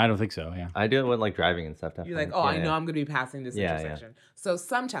me. I don't think so. Yeah. I do it when like driving and stuff. You're Definitely. like, oh, Yeah, I know I'm going to be passing this Yeah, intersection. So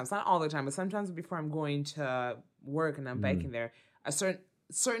sometimes, not all the time, but sometimes before I'm going to work and I'm biking there, a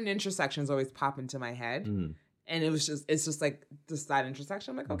certain intersections always pop into my head. And it's just like that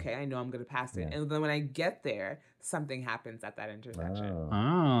intersection. I'm like, okay, I know I'm going to pass it. Yeah. And then when I get there, something happens at that intersection. Oh.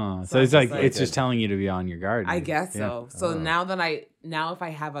 Oh, So so it's it's like like- it's just telling you to be on your guard. I guess Yeah. so. So Oh. now if I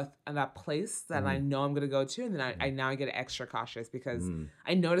have a place that I know I'm going to go to, and then I get extra cautious because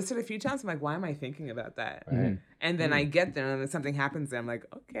I noticed it a few times. I'm like, why am I thinking about that? Right. And then I get there and then something happens there. I'm like,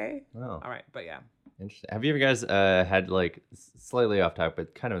 okay, Oh. all right. But yeah. Interesting. Have you ever guys had like slightly off topic,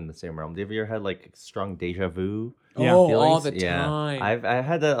 but kind of in the same realm? Have you ever had like strong deja vu? Yeah. Oh, feelings? all the Yeah. time. I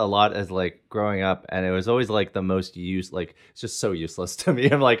had that a lot as like growing up, and it was always like the most like it's just so useless to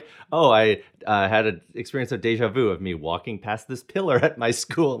me. I'm like, oh, I had an experience of deja vu of me walking past this pillar at my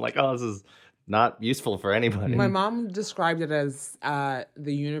school. I'm like, oh, this is not useful for anybody. My mom described it as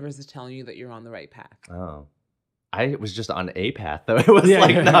the universe is telling you that you're on the right path. Oh, I was just on a path though. It was Yeah.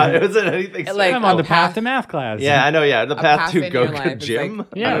 like not. It wasn't anything. Like, I'm on the path- path to math class. Yeah, I know. Yeah, the A path to in go your life. It's gym. like,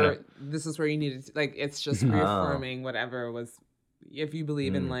 Yeah. this is where you need to, like, it's just reaffirming whatever was, if you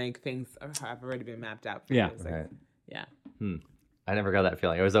believe in, like, things have already been mapped out for Yeah. you. It's like, Right. yeah. I never got that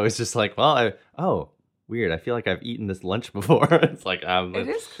feeling. It was always just like, well, weird. I feel like I've eaten this lunch before. It's like, It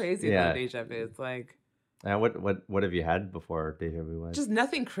is crazy yeah. about deja vu. It's like, what have you had before deja vu was? just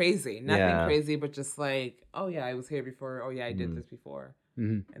nothing crazy. Nothing Yeah. crazy, but just like, oh, yeah, I was here before. Oh, yeah, I did this before.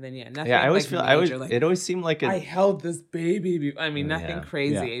 Mhm. And then, yeah, nothing Yeah, I always like feel major, like, it always seemed like I held this baby. I mean, nothing Yeah.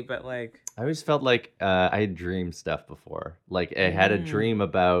 crazy, but like, I always felt like I had dreamed stuff before. Like I had a dream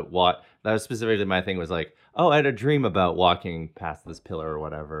about what that was specifically my thing was like, oh, I had a dream about walking past this pillar or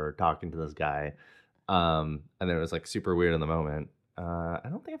whatever, or talking to this guy. And then it was like super weird in the moment. I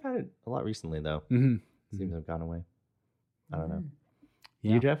don't think I've had it a lot recently though. Mhm. Seems to have gone away. I don't know.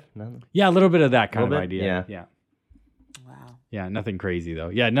 Yeah. You, Jeff? None? Yeah, a little bit of that kind of Little bit? idea. Yeah. Yeah. wow. Yeah, nothing crazy though.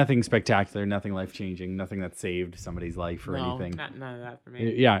 Yeah, nothing spectacular, nothing life changing, nothing that saved somebody's life or No, anything. none of that for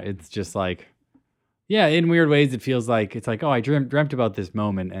me. Yeah, it's just like, yeah, in weird ways, it feels like it's like, oh, I dreamt about this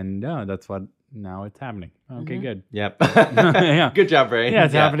moment, and that's what now it's happening. Okay, good. Yep. Yeah. Good job, Brain. Yeah,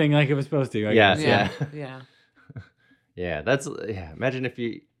 it's happening like it was supposed to. I Yeah. guess. Yeah. Yeah. Yeah. Yeah, that's imagine if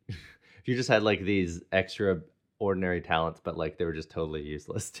you just had like these extraordinary talents, but like they were just totally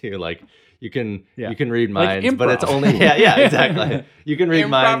useless too. Like you can read Like minds, but it's improv. only exactly. You can read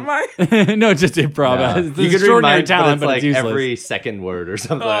Improv minds. mind? No, just improv. No. It's You can read extraordinary minds, talent, but but it's it's like useless. every second word or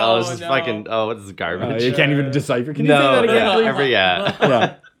something. Like, oh, this Oh, is no. fucking. Oh, what is this garbage? You can't even decipher. Can you say No, that again, yeah, please? every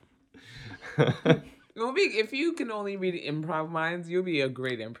Yeah. It will be, if you can only read improv minds, you'll be a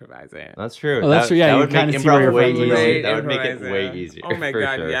great improviser. That's true. Oh, that's true. Yeah, that you would make kinda see where improv your way friends are going. easier. Great That would make it improviser. way easier. Oh my for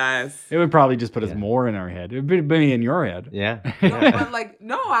god, sure. yes. It would probably just put us Yeah. more in our head. It would be in your head. Yeah. No, yeah. but like,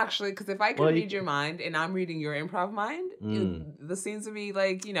 no, actually, because if I can Well, you- read your mind and I'm reading your improv mind, the scenes would be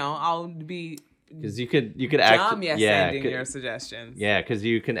like, I'll be Because you could act. dumb sending your suggestions. Yeah, because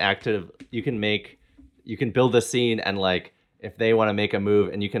you can you can build a scene and like if they want to make a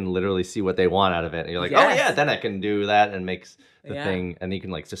move and you can literally see what they want out of it and you're like, oh Yes. yeah, then I can do that and makes the Yeah. thing and you can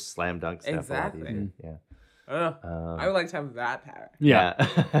like just slam dunk stuff a lot Exactly. easier. Yeah. Ugh, I would like to have that power. Yeah.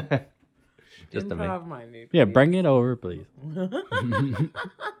 Yeah. Just to make Improv minded. Yeah, bring it over, please.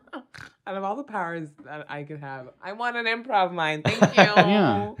 Out of all the powers that I could have, I want an improv mind. Thank you.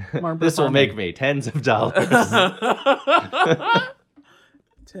 Yeah. More this will performing. make me tens of dollars.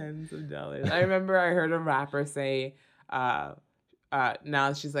 Tens of dollars. I remember I heard a rapper say,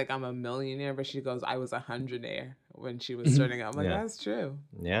 now she's like, I'm a millionaire, but she goes, I was 100aire when she was starting out. I'm like, Yeah. that's true.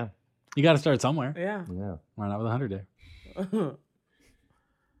 Yeah. You got to start somewhere. Yeah. Yeah. Why not with 100 day?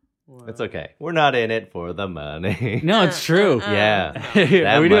 Wow. It's okay. We're not in it for the money. No, it's true. Yeah. we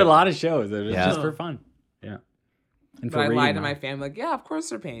That do a might- lot of shows. It's Yeah. just for fun. Yeah. And But I reading lied to them. my family, like, yeah, of course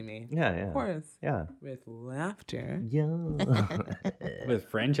they're paying me. Yeah, Of course. yeah. With laughter. Yeah. With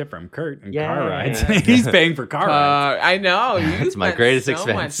friendship from Kurt and Yay. car rides. He's paying for car rides. I know. You It's my spent greatest so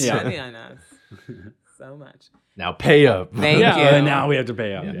expense. much Yeah. money on us. So much. Now pay up. Thank Yeah, you. and now we have to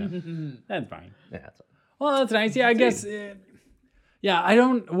pay up. Yeah. That's fine. Yeah, that's Well, that's nice. Yeah, I guess. Yeah, I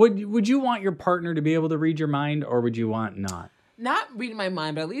don't. Would you want your partner to be able to read your mind, or would you want not? Not reading my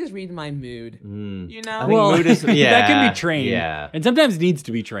mind, but at least reading my mood. You know? I think mood is, that can be trained. Yeah. And sometimes needs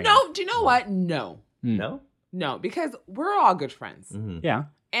to be trained. No, do you know what? No. No? No, because we're all good friends. Yeah.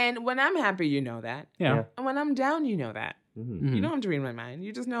 And when I'm happy, you know that. Yeah. And when I'm down, you know that. Mhm. You don't have to read my mind.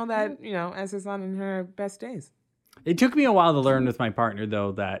 You just know that, as it's on in her best days. It took me a while to learn with my partner,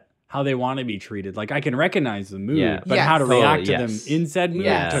 though, that how they want to be treated. Like, I can recognize the mood, Yeah. but Yes. how to Totally, react to yes. them in said mood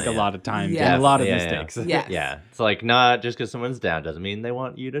Yes. took a Yeah. lot of time Yes. and a lot of Yeah, mistakes. Yes. Yeah. It's like not just because someone's down doesn't mean they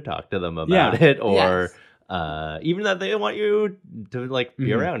want you to talk to them about Yeah. it or Yes. even that they want you to like be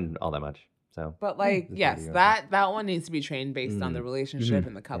Mhm. around all that much. So But like, Just yes, reading that one needs to be trained based on the relationship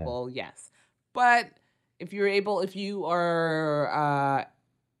and the couple. Yes, but if you are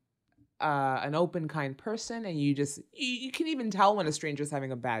an open, kind person, and you can even tell when a stranger's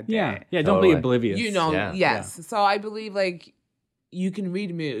having a bad day. Yeah. Yeah. Don't be Totally. oblivious. Yeah. Yes. So I believe like you can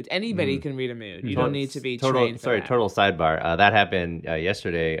read mood. Anybody can read a mood. You don't need to be trained for that. Total sidebar. That happened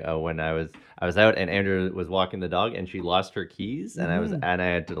yesterday when I was out and Andrew was walking the dog and she lost her keys and I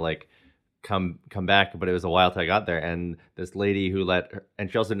had to like come back, but it was a while till I got there, and this lady who let her, and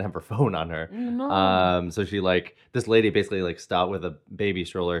she also didn't have her phone on her. No. So she this lady basically like stopped with a baby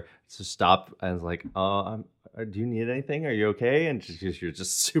stroller, so stopped and was like, do you need anything? Are you okay? And she was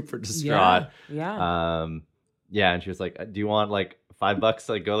just super distraught. Yeah. Yeah, and she was like, do you want like $5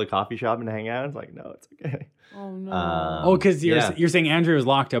 to like go to the coffee shop and hang out? It's like, no, it's okay. Oh no. Oh, because yeah. you're saying Andrew was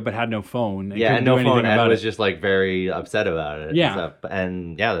locked up but had no phone. Yeah, and couldn't do no anything phone, and about was it. just like very upset about it. Yeah. and stuff.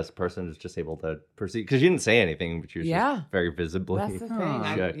 And yeah, this person is just able to perceive because she didn't say anything, but she was just very visibly. That's the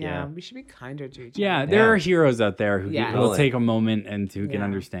thing. shook, Yeah, we should be kinder to each Yeah, other. there Yeah. are heroes out there who Yeah. will Totally. take a moment and who can Yeah.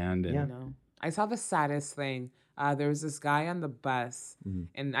 understand. And You know, I saw the saddest thing. There was this guy on the bus,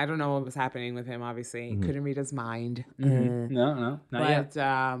 and I don't know what was happening with him. Obviously, he couldn't read his mind. No, not yet.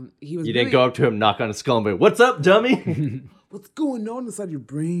 But he was. You didn't go up to him, knock on his skull, and be, "What's up, dummy?" What's going on inside your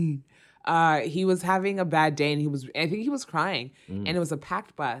brain? He was having a bad day, and I think he was crying, and it was a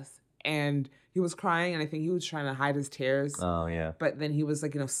packed bus, and he was crying, and I think he was trying to hide his tears. Oh yeah. But then he was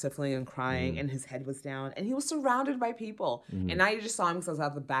like, sniffling and crying, and his head was down, and he was surrounded by people. And I just saw him because I was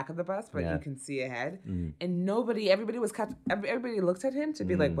at the back of the bus, but you can see ahead. And everybody looked at him to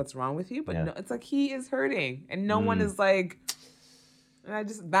be like, "What's wrong with you?" But no, it's like he is hurting, and no one is like. And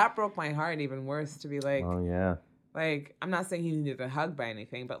that broke my heart even worse to be like, Oh yeah. like I'm not saying he needed a hug by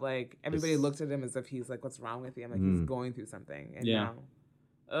anything, but like everybody looked at him as if he's like, "What's wrong with you?" I'm like, he's going through something, and Yeah.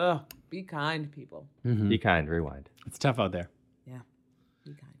 be kind, people. Be kind. Rewind. It's tough out there. Yeah,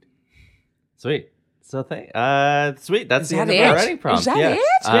 be kind. Sweet. So sweet. That's Is the that end of it? our writing prompt. Is that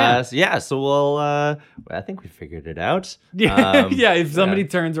yeah. it? Yeah. So we'll. I think we figured it out. Yeah, yeah. If somebody yeah.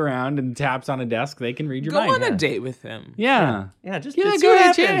 turns around and taps on a desk, they can read your Go mind. on a date with him. Yeah. Yeah. Just Yeah, see give what it a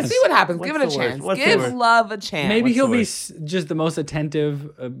happens. chance. See what happens. What's Give it a the worst? chance. What's the Give worst? love a chance. Maybe What's he'll the be worst? just the most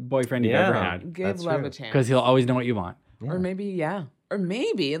attentive boyfriend you've ever Yeah. had. Give That's love true. a chance. Because he'll always know what you want. Or maybe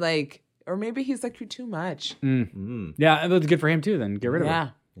he's like, "You're too much." Yeah, that's good for him too. Then get rid of Yeah.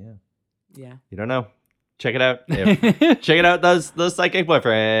 Yeah. Yeah. You don't know. Check it out. it. Check it out. Those psychic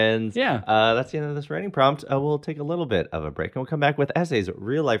boyfriends. Yeah. That's the end of this writing prompt. We'll take a little bit of a break and we'll come back with essays,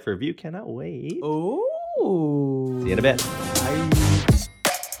 real life review. Cannot wait. Oh. See you in a bit.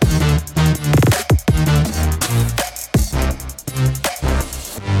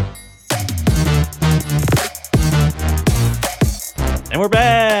 And we're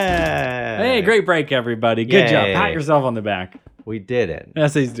back. Hey, great break, everybody. Good job. Yay. Pat yourself on the back. We did it.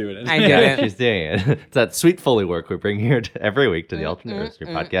 Essay's doing it. I did Yeah, it. she's doing it. It's that sweet Foley work we bring here every week to the Alternate Nursery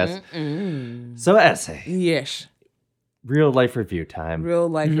podcast. So, essay, Yes. real life review time. Real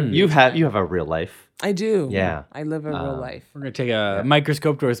life. review You time. have a real life. I do. Yeah. I live a real life. We're gonna take a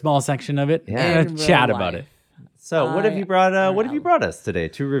microscope to a small section of it Yeah. and In real chat about life. it. So, what have you brought? What have you brought us today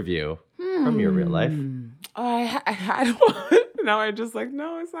to review from your real life? I don't. No, I just like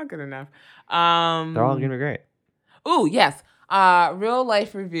no. It's not good enough. They're all gonna be great. Oh yes. Real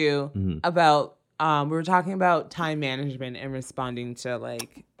life review about. We were talking about time management and responding to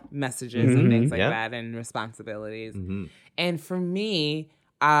like messages and things like Yeah. that and responsibilities. Mm-hmm. And for me,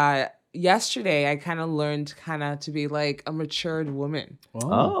 yesterday I kind of learned to be like a matured woman.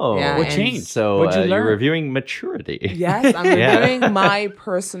 Oh, Yeah, what and changed? So What'd you you're learn? reviewing maturity. Yes, I'm Yeah. reviewing my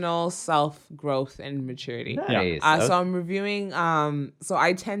personal self-growth and maturity. Nice. So I'm reviewing. So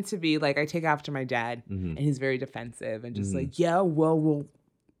I tend to be like, I take after my dad, Mhm. and he's very defensive and just Mhm. like, yeah, well,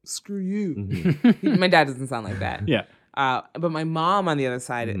 screw you. Mhm. My dad doesn't sound like that. Yeah. But my mom on the other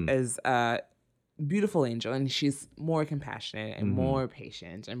side Mhm. is a beautiful angel, and she's more compassionate and Mhm. more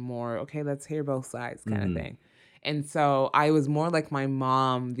patient and more okay. Let's hear both sides, kind Mhm. of thing. And so I was more like my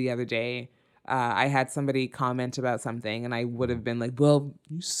mom the other day. I had somebody comment about something, and I would have been like, "Well,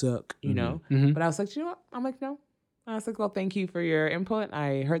 you suck," you know. Mhm. But I was like, "You know what?" I'm like, "No." I was like, "Well, thank you for your input.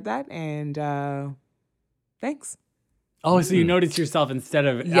 I heard that, and thanks." Oh, so you notice yourself instead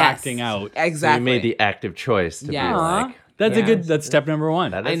of Yes, acting out. So exactly. you made the active choice to Yes. be like, That's Yeah. a good. That's step number one.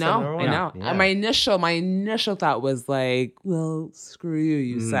 That I is know, number I one. know. Yeah. And my initial thought was like, "Well, screw you,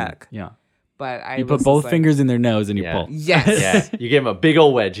 you suck." Yeah. But I You was put both just like, fingers in their nose and you Yeah. pull. Yes. Yeah, you gave him a big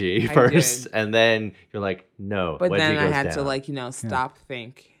old wedgie I first, did. and then you're like, no. But wedgie then I goes had to down. like, stop,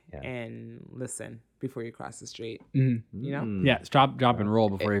 think, Yeah. and listen before you cross the street. Mhm. You know? Mm. Yeah. Stop, drop, and roll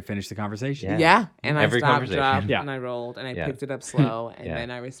before you finish the conversation. Yeah. Yeah. And I Every stopped, conversation. dropped, Yeah. and I rolled, and I Yeah. picked it up slow, and Yeah.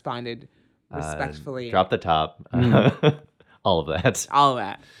 then I responded respectfully. Drop the top. All of that. All of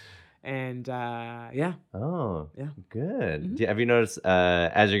that. And yeah. Oh, Yeah. good. Have you noticed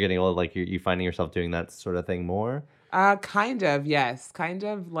as you're getting old, like you finding yourself doing that sort of thing more? Kind of, yes. Kind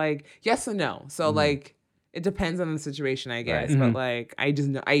of like yes and no. So like it depends on the situation, I guess. Right. But like I just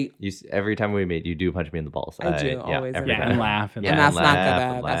know Every time we meet, you do punch me in the balls. I do, Yeah, always, every Yeah, time. and laugh. And Yeah, and laugh. that's not laugh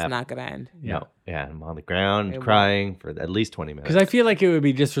gonna and that's laugh. not gonna end. Yeah. No, yeah, I'm on the ground It won't. crying for at least 20 minutes. Because I feel like it would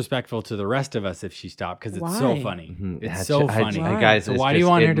be disrespectful to the rest of us if she stopped. Because it's so Why? funny. Mhm. It's Yeah, so I- funny. guys, So it's why do you just-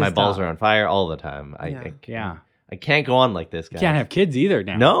 want her to my balls stop? are on fire all the time. Yeah. I can't go on like this, guys. You can't have kids either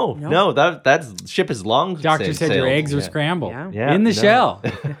now. No, that ship is long. Doctor said your sailed. eggs are Yeah. scrambled Yeah. in the no. shell.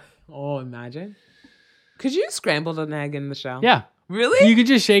 Oh, imagine. Could you scramble an egg in the shell? Yeah. Really? You could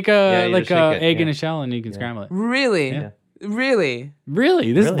just shake Yeah, a you like just a shake it, egg in yeah. a shell and you can scramble it. Really? Yeah. Really?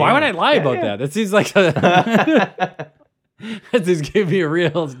 Really? Really, Why would yeah. I lie Yeah, about yeah. that? That seems like that just gave me a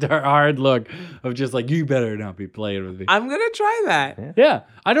real hard look of just like you better not be playing with me. I'm gonna try that. Yeah,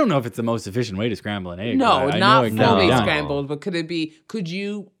 I don't know if it's the most efficient way to scramble an egg. No, but I know not it can fully be done. scrambled, but could it be? Could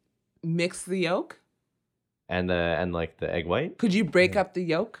you mix the yolk? and like the egg white. Could you break up the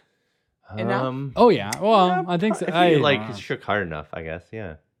yolk? Enough? Oh yeah, well I think so. If I you like shook hard enough, I guess.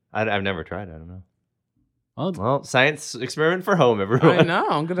 Yeah, I've never tried. I don't know. Well, Well, science experiment for home, everyone. I know.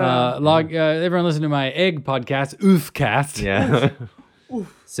 I'm gonna. everyone listen to my egg podcast, Oofcast. Yeah.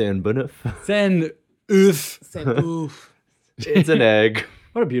 Sand bunuf. Send oof. Say oof. It's an egg.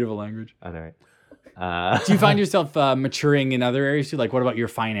 What a beautiful language. All right. Do you find yourself maturing in other areas too? Like, what about your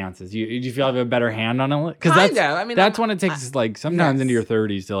finances? Do you feel you have a better hand on it? Because Kind of. I mean, that's when it takes like sometimes yes. into your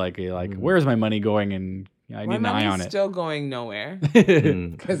 30s to like where's my money going? And I my need an eye on money's it. still going nowhere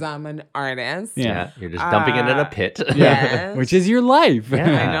Mm. because I'm an artist. Yeah. Yeah, you're just dumping it in a pit. Yes. Which is your life. Yeah.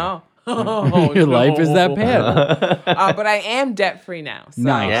 I know. Oh, Your life is that no. pit. But I am debt free now. So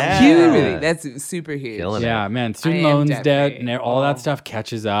Nice. Yeah. Really, that's super huge. Killing it. Yeah, man. Student I am loans, debt, debt-free. and all Oh. that stuff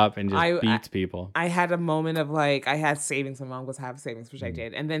catches up and just I- beats people. I had a moment of like, I had savings. My mom was have savings, which I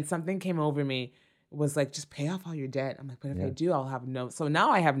did. And then something came over me, was like, just pay off all your debt. I'm like, but if I do, I'll have no. So now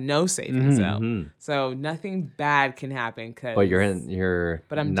I have no savings. So nothing bad can happen. Cause, But you're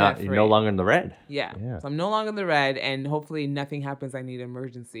But I'm not. debt-free. You're no longer in the red. Yeah. Yeah. So I'm no longer in the red. And hopefully nothing happens. I need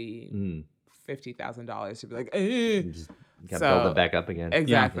emergency Mm. $50,000 to be like, You just gotta So- build it back up again.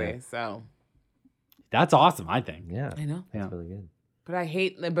 exactly. Yeah. So That's awesome, I think. Yeah. I know. Yeah. That's really good. But I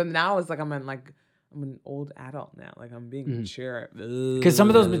hate, but now it's like I'm an old adult now. Like I'm being mature. Because some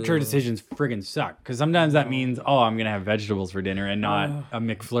of those mature decisions friggin' suck. Because sometimes that means, I'm going to have vegetables for dinner and not a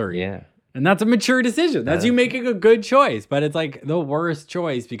McFlurry. Yeah. And that's a mature decision. That's you making a good choice. But it's like the worst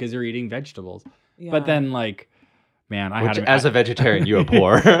choice because you're eating vegetables. Yeah. But then, like, man, I Which, had as a vegetarian, you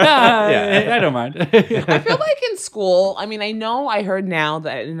abhor. I don't mind. I feel like in school, I mean, I heard now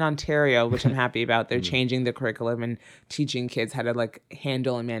that in Ontario, which I'm happy about, they're changing the curriculum and teaching kids how to like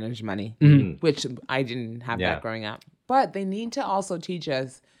handle and manage money, which I didn't have Yeah. that growing up. But they need to also teach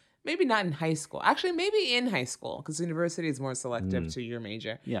us, maybe not in high school, actually maybe in high school, because university is more selective to your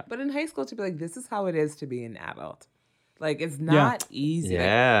major. Yeah. But in high school to be like, this is how it is to be an adult. Like it's not easy. Like,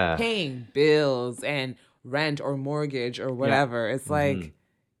 Yeah. paying bills and rent or mortgage or whatever. It's like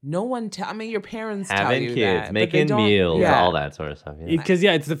no one I mean, your parents tell Having you kids, that, but they making don't- meals, yeah. all that sort of stuff. Yeah. Because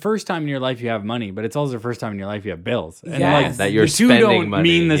it's the first time in your life you have money, but it's also the first time in your life you have bills. And Yes. like That you're the two spending don't money,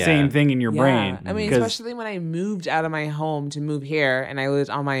 mean the yeah. same thing in your brain. I mean, 'Cause- especially when I moved out of my home to move here, and I lived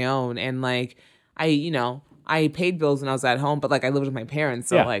on my own, and like I paid bills when I was at home, but like I lived with my parents,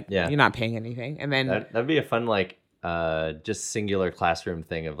 so Yeah. you're not paying anything. And then That'd be a fun just singular classroom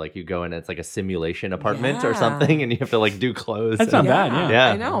thing of like you go in, it's like a simulation apartment or Yeah. something, and you have to like do clothes. That's not bad, yeah. Yeah.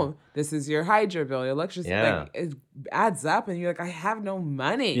 I know. This is your hydro bill, your electricity. Yeah. Like, it adds up, and you're like, I have no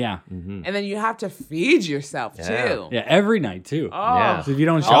money. yeah. Mhm. And then you have to feed yourself Yeah. too. Yeah, every night too. Oh, Yeah. So if you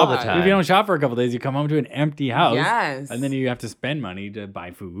don't All shop, the time. if you don't shop for a couple days, you come home to an empty house. Yes. And then you have to spend money to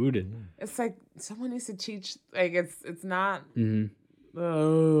buy food. And, It's like someone needs to teach. Like it's not. Mhm.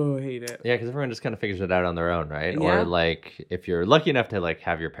 Oh, I hate it. Yeah, because everyone just kind of figures it out on their own, right? Yeah. Or like if you're lucky enough to like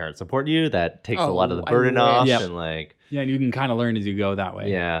have your parents support you, that takes a Oh, lot of the I burden off. wish. Yep. And like, Yeah, and you can kind of learn as you go that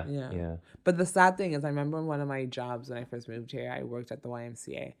way. yeah, Yeah. yeah. But the sad thing is, I remember one of my jobs when I first moved here. I worked at the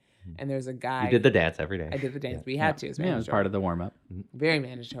YMCA, and there's a guy. You did the dance every day. I did the dance. We had to. It's Yeah, it was mandatory. part of the warm up. Very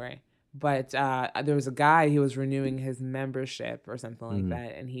mandatory. But there was a guy. He was renewing his membership or something like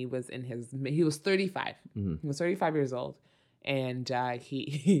that, and he was 35. Mhm. He was 35 years old, and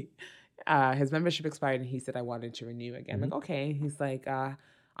he his membership expired, and he said, I wanted to renew again. I'm like, okay. He's like, I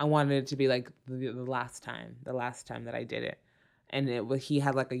wanted it to be like the last time that I did it. And he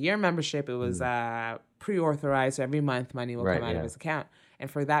had like a year membership. It was pre-authorized, so every month money will Right, come out yeah. of his account. And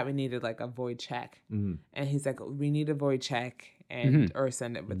for that, we needed like a void check. Mhm. And he's like, we need a void check and or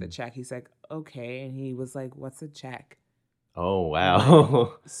send it with a check. He's like, okay. And he was like, what's a check? Oh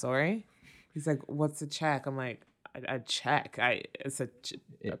wow. Sorry? He's like, what's a check? I'm like, a check. It's a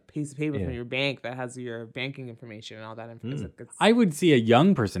piece of paper Yeah. from your bank that has your banking information and all that information. I would see a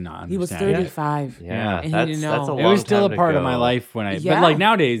young person not He was understand. 35. Yeah, And he that's didn't that's a know. long It was still time a part of to my go. life when Yeah. but like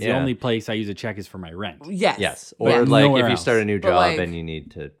nowadays, the Yeah. only place I use a check is for my rent. Yes. Yes, or Yeah. like Nowhere if you else. start a new But, job like, and you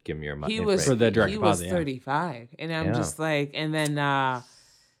need to give me your money. He was For the direct he deposit, was yeah. 35, and I'm Yeah. just like, and then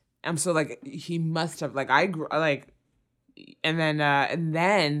I'm so like he must have like I grew like, and then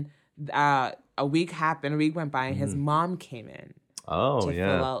a week happened. A week went by, and his mom came in Oh to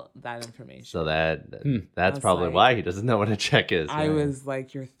yeah. fill out that information. So that's I was probably like- why he doesn't know what a check is. I yeah. was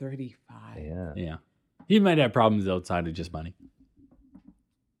like, you're 35. Yeah. Yeah. He might have problems outside of just money.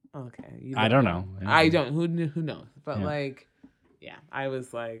 Okay. You I don't know. I don't. Who knows? But Yeah. like, yeah, I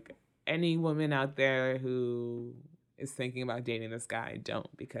was like, any woman out there who is thinking about dating this guy, don't,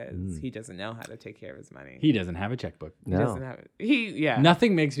 because he doesn't know how to take care of his money. He doesn't have a checkbook. He No. doesn't have it. Yeah.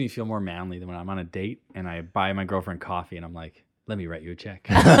 Nothing makes me feel more manly than when I'm on a date and I buy my girlfriend coffee and I'm like, let me write you a check.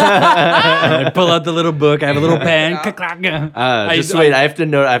 And I pull out the little book. I have a little pen. Yeah. Clack-clack. Just wait. I have to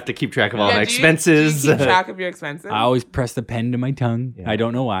know. I have to keep track of all Yeah, my do you- expenses. Do you keep track of your expenses? I always press the pen to my tongue. Yeah. I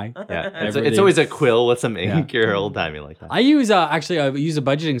don't know why. Yeah, it's Everything. always a quill with some Yeah. ink. You're old timey like that. I use I use a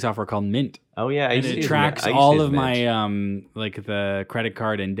budgeting software called Mint. Oh yeah, I And used to it use tracks Mint. I used to all use of Mint. my like the credit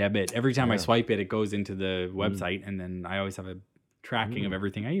card and debit. Every time I Yeah. swipe it, it goes into the website, and then I always have a tracking of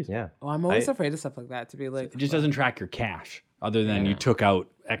everything I use. Yeah. Oh, I'm always I- afraid of stuff like that. To be like, It just doesn't track your cash, other than you Yeah. took out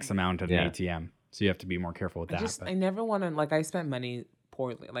X amount at Yeah. an ATM. So you have to be more careful with that. I never want to like. I spent money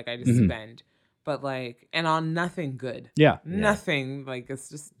poorly. Like I just Mhm. spend, but like, and on nothing good. Yeah. Nothing. Like it's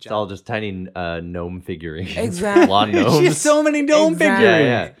just. It's all just tiny gnome figures. Exactly. Lawn She gnomes. She has so many dome Exactly. yeah,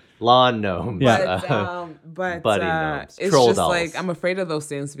 figures. yeah. Lawn gnomes. Yeah. But Buddy gnomes. it's Troll just dolls. like I'm afraid of those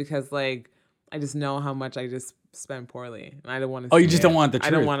things because like I just know how much I just spend poorly, and I don't want to. Oh, you just don't want the I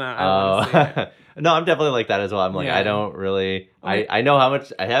don't truth. want to. I don't wanna see it. No, I'm definitely like that as well. I'm like, Yeah. I don't really. Okay. I know how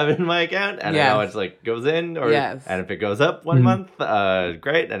much I have in my account, and I know how Yes. much like goes in, or Yes. and if it goes up one Mhm. month,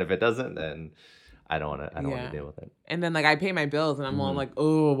 great, and if it doesn't, then I don't want to. I don't want Yeah. to deal with it. And then like I pay my bills, and I'm all Mhm. like,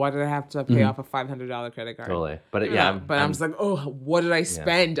 oh, why did I have to pay off a $500 credit card? Totally, but Yeah, yeah, but I'm just like, oh, what did I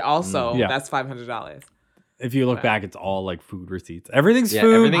spend? Also, Yeah. that's $500. If you look back, it's all like food receipts. Everything's yeah,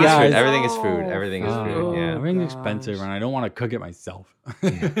 food. everything is guys. food. Everything is food. Everything is Oh, food. Yeah, everything's gosh. expensive, and I don't want to cook it myself.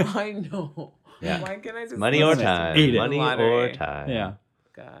 I know. Yeah. Why can't I just money or listen to time. Eat it. Money or Lottery? time. Yeah.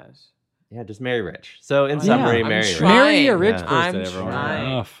 Gosh. Yeah, just marry rich. So in Yeah. summary, I'm marry rich. trying. Marry a rich Yeah. person, I'm everyone.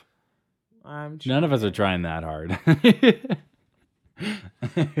 trying. Ugh. I'm None of us are trying that hard.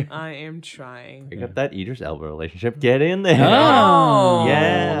 I am trying. Pick up that Idris Elba relationship. Get in there. Oh.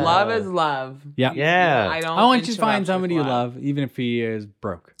 Yeah. Love is love. Yeah. Yeah. I don't. I want you to find interrupt somebody with you love, even if he is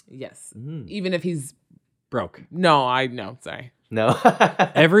broke. Yes. Mm. Even if he's Broke. No, sorry. No.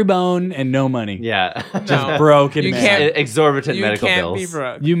 Every bone and no money. Yeah. No. Broke and You mad. can't- Exorbitant You medical can't bills. be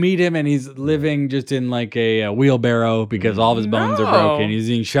broke. You meet him and he's living just in like a wheelbarrow because all of his bones are No. broken. He's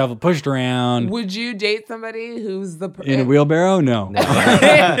being pushed around Would you date somebody who's the in a wheelbarrow. No,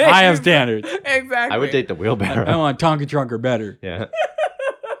 I have standards. Exactly. I would date the wheelbarrow. I want Tonka trunk or better. Yeah.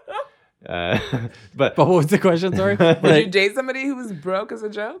 But But what was the question? Sorry. Would you date somebody who was broke as a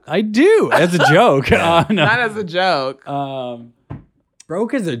joke? I do as a joke. No. Not as a joke.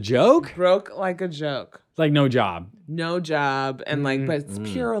 Broke as a joke? Broke like a joke. Like no job. No job and like, but it's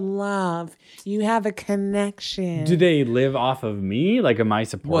pure love. You have a connection. Do they live off of me? Like, am I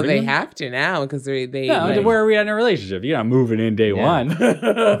supporting Well, they them? have to now because they. No, like- where are we at in a relationship? You're not moving in day one.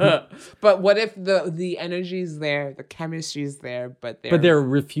 But what if the energy's there, the chemistry's there, but They're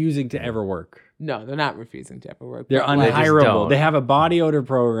refusing to ever work. no, they're not refusing to ever work. They're but, like, unhirable. don't. They have a body odor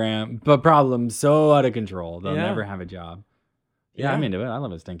program, but problems so out of control. They'll Yeah. never have a job. Yeah, Yeah. I'm into it. I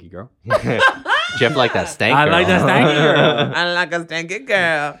love a stinky girl. Jeff like that stank I girl. like that stanky girl. I like a stinky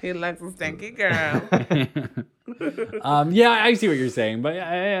girl. He likes a stinky girl. Yeah, I see what you're saying, but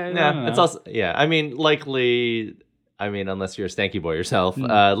I don't Yeah, know. it's also I mean, likely. I mean, unless you're a stanky boy yourself, Hmm.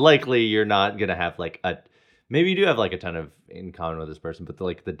 likely you're not gonna have like a. Maybe you do have like a ton of in common with this person, but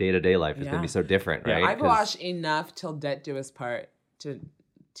like the day to day life is gonna Yeah. be so different, Yeah. right? I've 'Cause- watched enough till death do us part to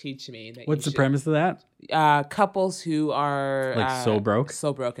teach me that. What's the premise of that? Couples who are Like so broke?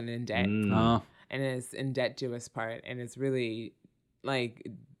 so broken and in debt, Mm. and it's in debt do us part, and it's really like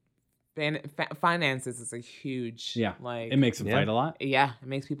finances is a huge like It makes them Yeah. fight a lot. yeah, it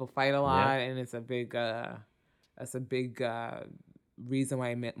makes people fight a lot, and it's a big reason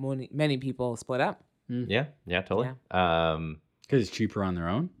why many people split up. Yeah, totally. Because it's cheaper on their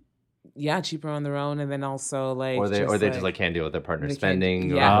own. Yeah, cheaper on their own, and then also like Or they just like can't deal with their partner they can't-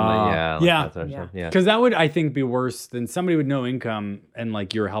 spending. Or yeah. something. Yeah, like Yeah. that sort of stuff. Yeah. Because that would, I think, be worse than somebody with no income and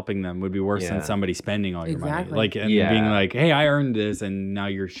like you're helping them would be worse Yeah. than somebody spending all your Exactly. money. Like and Yeah. being like, hey, I earned this, and now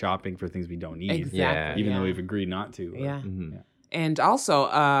you're shopping for things we don't need, exactly, Yeah. even though yeah. we've agreed not to. Yeah. Mhm. And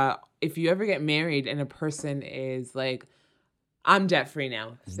also, if you ever get married and a person is like, I'm debt free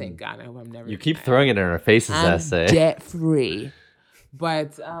now. Thank God. I hope I'm never. You keep throwing it in our faces, I'm essay. debt free,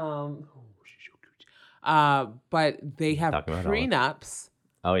 but they have Talking about all prenups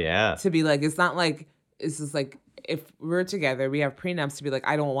Oh yeah. to be like, it's not like it's just like if we're together, we have prenups to be like,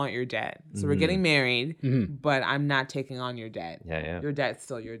 I don't want your debt. So we're getting married, but I'm not taking on your debt. Yeah. Your debt's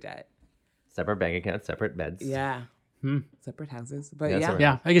still your debt. Separate bank accounts, separate beds. Yeah. Separate houses. But Yeah, yeah. separate-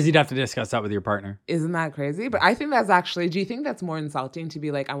 Yeah, I guess you'd have to discuss that with your partner. Isn't that crazy? But I think that's actually, do you think that's more insulting to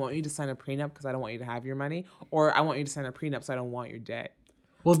be like, I want you to sign a prenup because I don't want you to have your money? Or I want you to sign a prenup so I don't want your debt?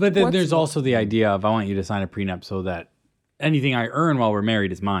 Well, but then What's there's the- also the idea of I want you to sign a prenup so that anything I earn while we're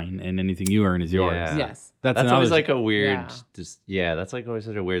married is mine, and anything you earn is yours. Yeah. Yes. That's another- always like a weird, Yeah. that's like always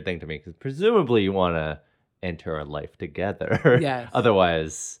such a weird thing to me because presumably you want to enter a life together. Yes.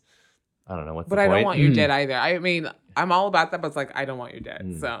 Otherwise, I don't know what's But the I point. don't want your debt either. I mean, I'm all about that, but it's like, I don't want your debt.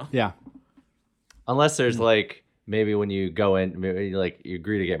 So, yeah. Unless there's like maybe when you go in, maybe like you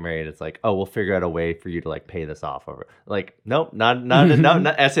agree to get married, it's like, oh, we'll figure out a way for you to like pay this off over. Like, nope, not Essay's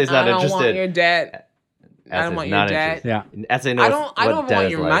not I don't interested. want your debt. I Essay's don't want your not debt. interested. Yeah. Essay I knows don't what even debt want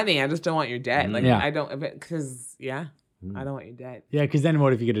is your like. money. I just don't want your debt. Like, Yeah. I don't, because, I don't want your debt. Yeah, because then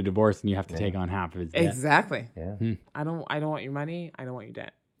what if you get a divorce and you have to take on half of his debt? Exactly. Yeah. I don't want your money. I don't want your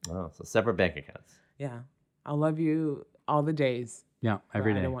debt. Oh, so separate bank accounts. Yeah. I'll love you all the days. Yeah, but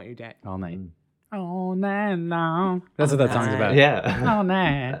every I day, don't want your debt. all night. All night long. That's what that song's about. Yeah. All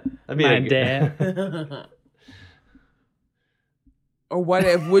night. I mean, My like- dad. Or what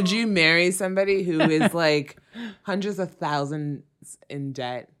if, would you marry somebody who is like hundreds of thousands in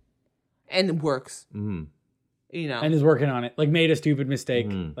debt and works, Mhm. you know? And is working on it. Like made a stupid mistake.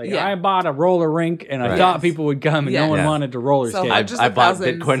 Mhm. Like Yeah. I bought a roller rink and I Right. thought Yes. people would come and Yes. no one Yeah. wanted to roller So skate. I I, just I a bought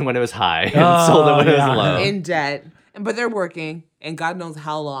thousands. Bitcoin when it was high and Oh, sold it when it yeah. was low. in debt, but they're working, and God knows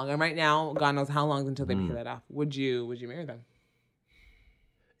how long. And right now, God knows how long until they pay that off. Would you marry them?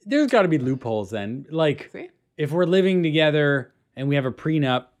 There's got to be loopholes then. Like See? if we're living together and we have a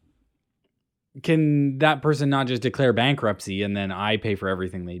prenup, can that person not just declare bankruptcy and then I pay for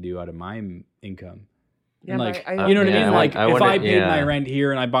everything they do out of my income? Yeah, Like, but you know what I yeah, mean? Like, I if wonder- I paid my yeah. rent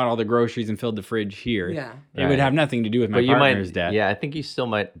here and I bought all the groceries and filled the fridge here, Yeah. it would Right. have nothing to do with my But you partner's might, debt. yeah, I think you still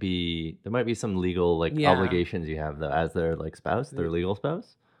might be. There might be some legal like Yeah. obligations you have though as their like spouse, their legal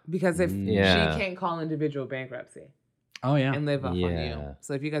spouse. Because if Yeah. she can't call individual bankruptcy Oh yeah. and live off on you, Yeah.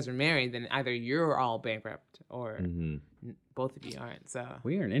 so if you guys are married, then either you're all bankrupt or Mm-hmm. both of you aren't. So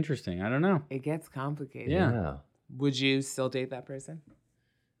Weird, interesting. I don't know. it gets complicated. Yeah. Would you still date that person?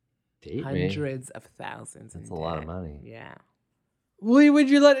 Date me. Hundreds of thousands. That's a lot of money. Yeah. Would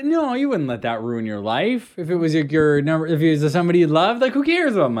you let? No, you wouldn't let that ruin your life. If it was your number, if it was somebody you loved, like who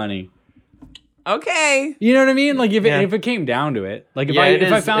cares about money? Okay. You know what I mean? Like if it came down to it, like if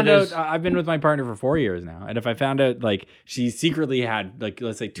I found out I've been with my partner for 4 years now, and if I found out like she secretly had like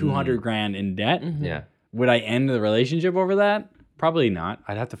let's say 200 grand in debt, Yeah. would I end the relationship over that? Probably not.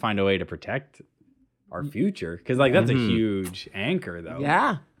 I'd have to find a way to protect our future because like that's a huge anchor though.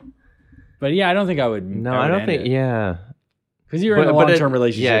 Yeah. But yeah, I don't think I would. No, I don't think. Yeah. Because you're in a long-term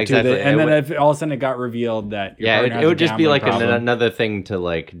relationship, yeah, exactly. too. And then if all of a sudden it got revealed that your partner has it would just be like problem, another thing to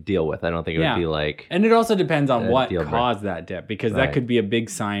like deal with. I don't think it would be like. And it also depends on what deal breaker. caused that debt, because Right. that could be a big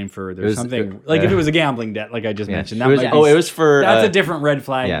sign for there's was- something like if it was a gambling debt, like I just mentioned. That It was, might be, it was for. that's a different red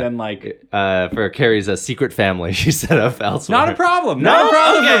flag than like for Carrie's secret family she set up elsewhere. not a problem. No, Not a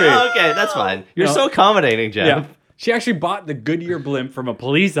problem okay, for me. okay, that's fine. You're No. so accommodating, Jeff. Yeah. She actually bought the Goodyear blimp from a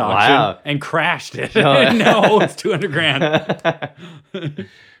police auction Wow. and crashed it. No. No, it's 200 grand.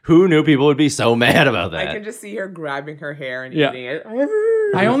 Who knew people would be so mad about that? I can just see her grabbing her hair and Yeah. eating it.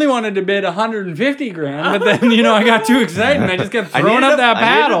 I only wanted to bid 150 grand, but then I got too excited and I just kept I throwing needed up that I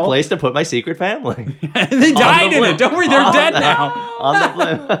needed a paddle. place to put my secret family. They died in it. blimp. Don't worry, they're On dead the- now. On the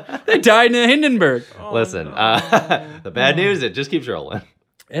blimp. They died in Hindenburg. Listen, the bad news, it just keeps rolling.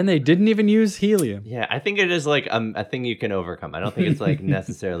 And they didn't even use helium. Yeah, I think it is like a thing you can overcome. I don't think it's like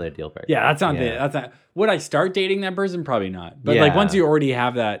necessarily a deal breaker. Yeah, that's not. Would I start dating that person? Probably not. But like Yeah. once you already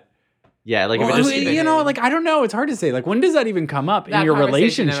have that, Yeah, like if well, it just like I don't know. It's hard to say. Like when does that even come up in That your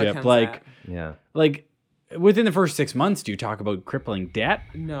conversation never relationship? comes Like, up. yeah. like within the first 6 months, do you talk about crippling debt?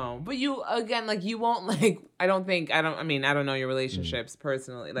 No, but you again, like you won't like. I don't know your relationships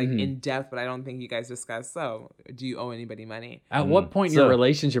personally, like in depth, but I don't think you guys discuss. So, do you owe anybody money? At what point in So- your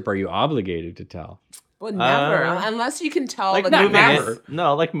relationship are you obligated to tell? Well, never, Uh, unless you can tell. Like Like, moving never. it.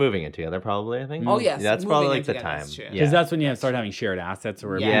 No, like moving it together, probably. I think. Oh, yes, that's moving probably it like the together, time. that's true. Because Yeah, that's when you start having shared assets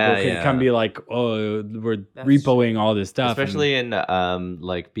where Yeah. people can come be like, oh, we're That's repoing all this stuff. especially in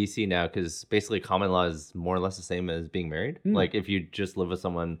like BC now, because basically common law is more or less the same as being married. Like if you just live with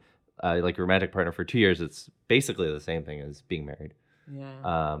someone, like your romantic partner for 2 years, it's basically the same thing as being married.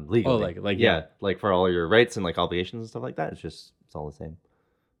 Yeah. Legally. like, yeah, yeah. like for all your rights and like obligations and stuff like that, it's all the same.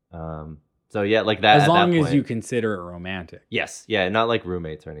 So yeah, like that. as at that long as point- you consider it romantic. Yes, yeah, not like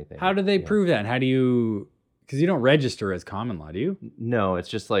roommates or anything. How do they Yeah. prove that? How do you? Because you don't register as common law, do you? No, it's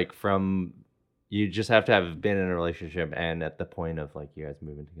just like from you just have to have been in a relationship and at the point of like you guys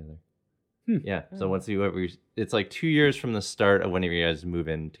moving together. Yeah. So once it's like 2 years from the start of whenever you guys move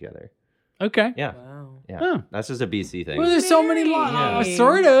in together. Okay. Yeah. Wow. Yeah. Oh. That's just a BC thing. Well, there's so many laws. Yeah.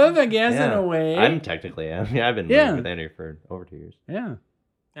 Sort of, I guess, in Yeah. a way. I'm technically yeah. I've been Yeah. living with Andrew for over 2 years. yeah.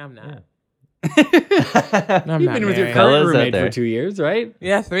 I'm not. Yeah. I'm You've not been with your married. current Fellas out roommate there. for 2 years, right?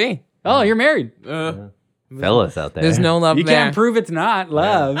 Yeah, 3. Oh, you're married. Fellas out there. There's no love You there. can't prove it's not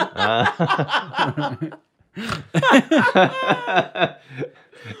love.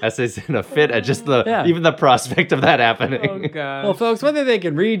 Essay's in a fit at just the Yeah. even the prospect of that happening. Oh god. Well, folks, whether they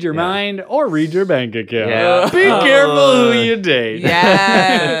can read your mind or read your bank account, Yeah. be careful who you date.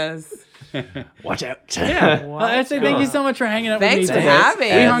 Yes. Watch out. Yeah. Well, Essay, thank you so much for hanging out Thanks with for me today.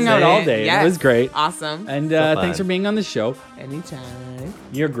 having We hung out all Essay. day. Yes. It was great. Awesome. And So thanks fun. for being on the show. Anytime.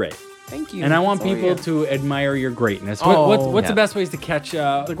 You're great. Thank you. And I want So are people you. to admire your greatness. Oh. What's the Yeah. best ways to catch?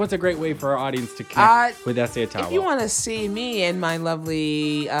 What's a great way for our audience to connect with Ese Atawo? If you want to see me and my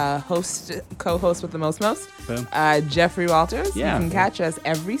lovely co-host with the most, Boom. Jeffrey Walters, Yeah. you can catch us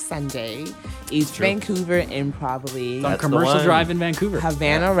every Sunday, East Vancouver Improv League, on That's the Commercial one. Drive in Vancouver.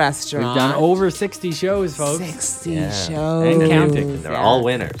 Havana Restaurant. We've done over 60 shows, folks. 60 Yeah. shows. And counting. And they're all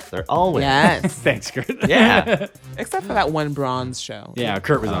winners. They're all winners. Yes. Thanks, Kurt. Yeah. Except for that one bronze show. Yeah,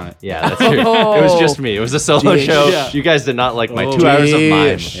 Kurt was on it. Yeah, that's true. It was just me. It was a solo Jeez. show. Yeah. You guys did not like my Oh, 2 hours of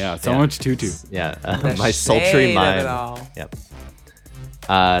mime. jeez. Yeah, so much tutu. Yeah, The my sultry shade of mime. it all. Yep.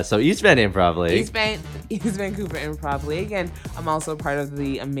 So East Van Improv League. East Vancouver Improv League, and I'm also part of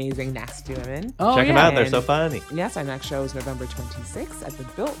the amazing Nasty Women. Oh, Check them yeah. out. They're so funny. Yes, our next show is November 26th at the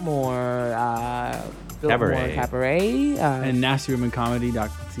Biltmore Cabaret. Cabaret. And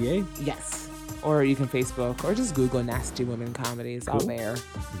nastywomencomedy.ca. Yes. Or you can Facebook or just Google Nasty Women Comedy. It's all Cool. there.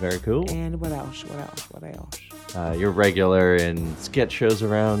 Very cool. And what else? What else? You're regular in sketch shows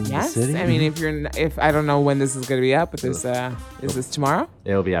around Yes. the city. I mean, if I don't know when this is going to be up, but is this tomorrow?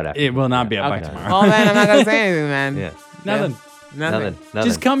 It'll be out after. It will not be up by Okay. tomorrow. Well, then I'm not going to say anything then. Yeah. Nothing. Nothing. Nothing.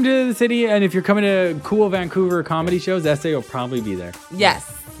 Just come to the city, and if you're coming to cool Vancouver comedy shows, Essay will probably be there.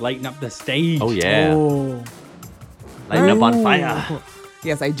 Yes. Lighten up the stage. Oh yeah. Oh. Lighting up on fire.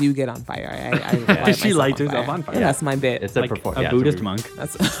 Yes, I do get on fire. I light She lights myself herself on fire. Yeah, that's my bit. It's a Like performance. a Buddhist monk.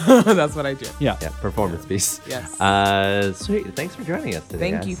 That's that's what I do. Yeah. Yeah, performance piece. Yes. Sweet. Thanks for joining us today.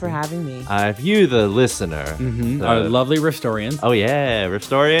 Thank you for having me. If you, the listener, Our lovely Ristorians. oh yeah,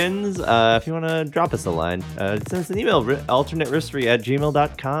 Ristorians, if you want to drop us a line, send us an email,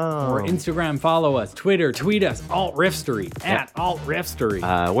 alternateristory@gmail.com. Or Instagram, follow us. Twitter, tweet us, AltRifstory,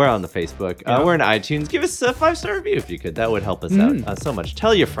 @AltRifstory. We're on the Facebook. We're in iTunes. Give us a 5-star review if you could. That would help us out so much.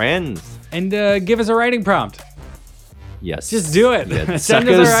 Tell your friends. And give us a writing prompt. Yes. Just do it. Yeah, Send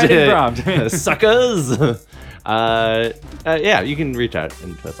us a writing prompt. Suckers. Yeah, you can reach out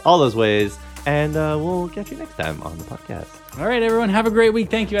to us all those ways, and we'll catch you next time on the podcast. All right, everyone. Have a great week.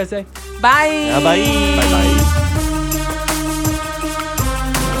 Thank you, Ese. Bye. Bye. Bye.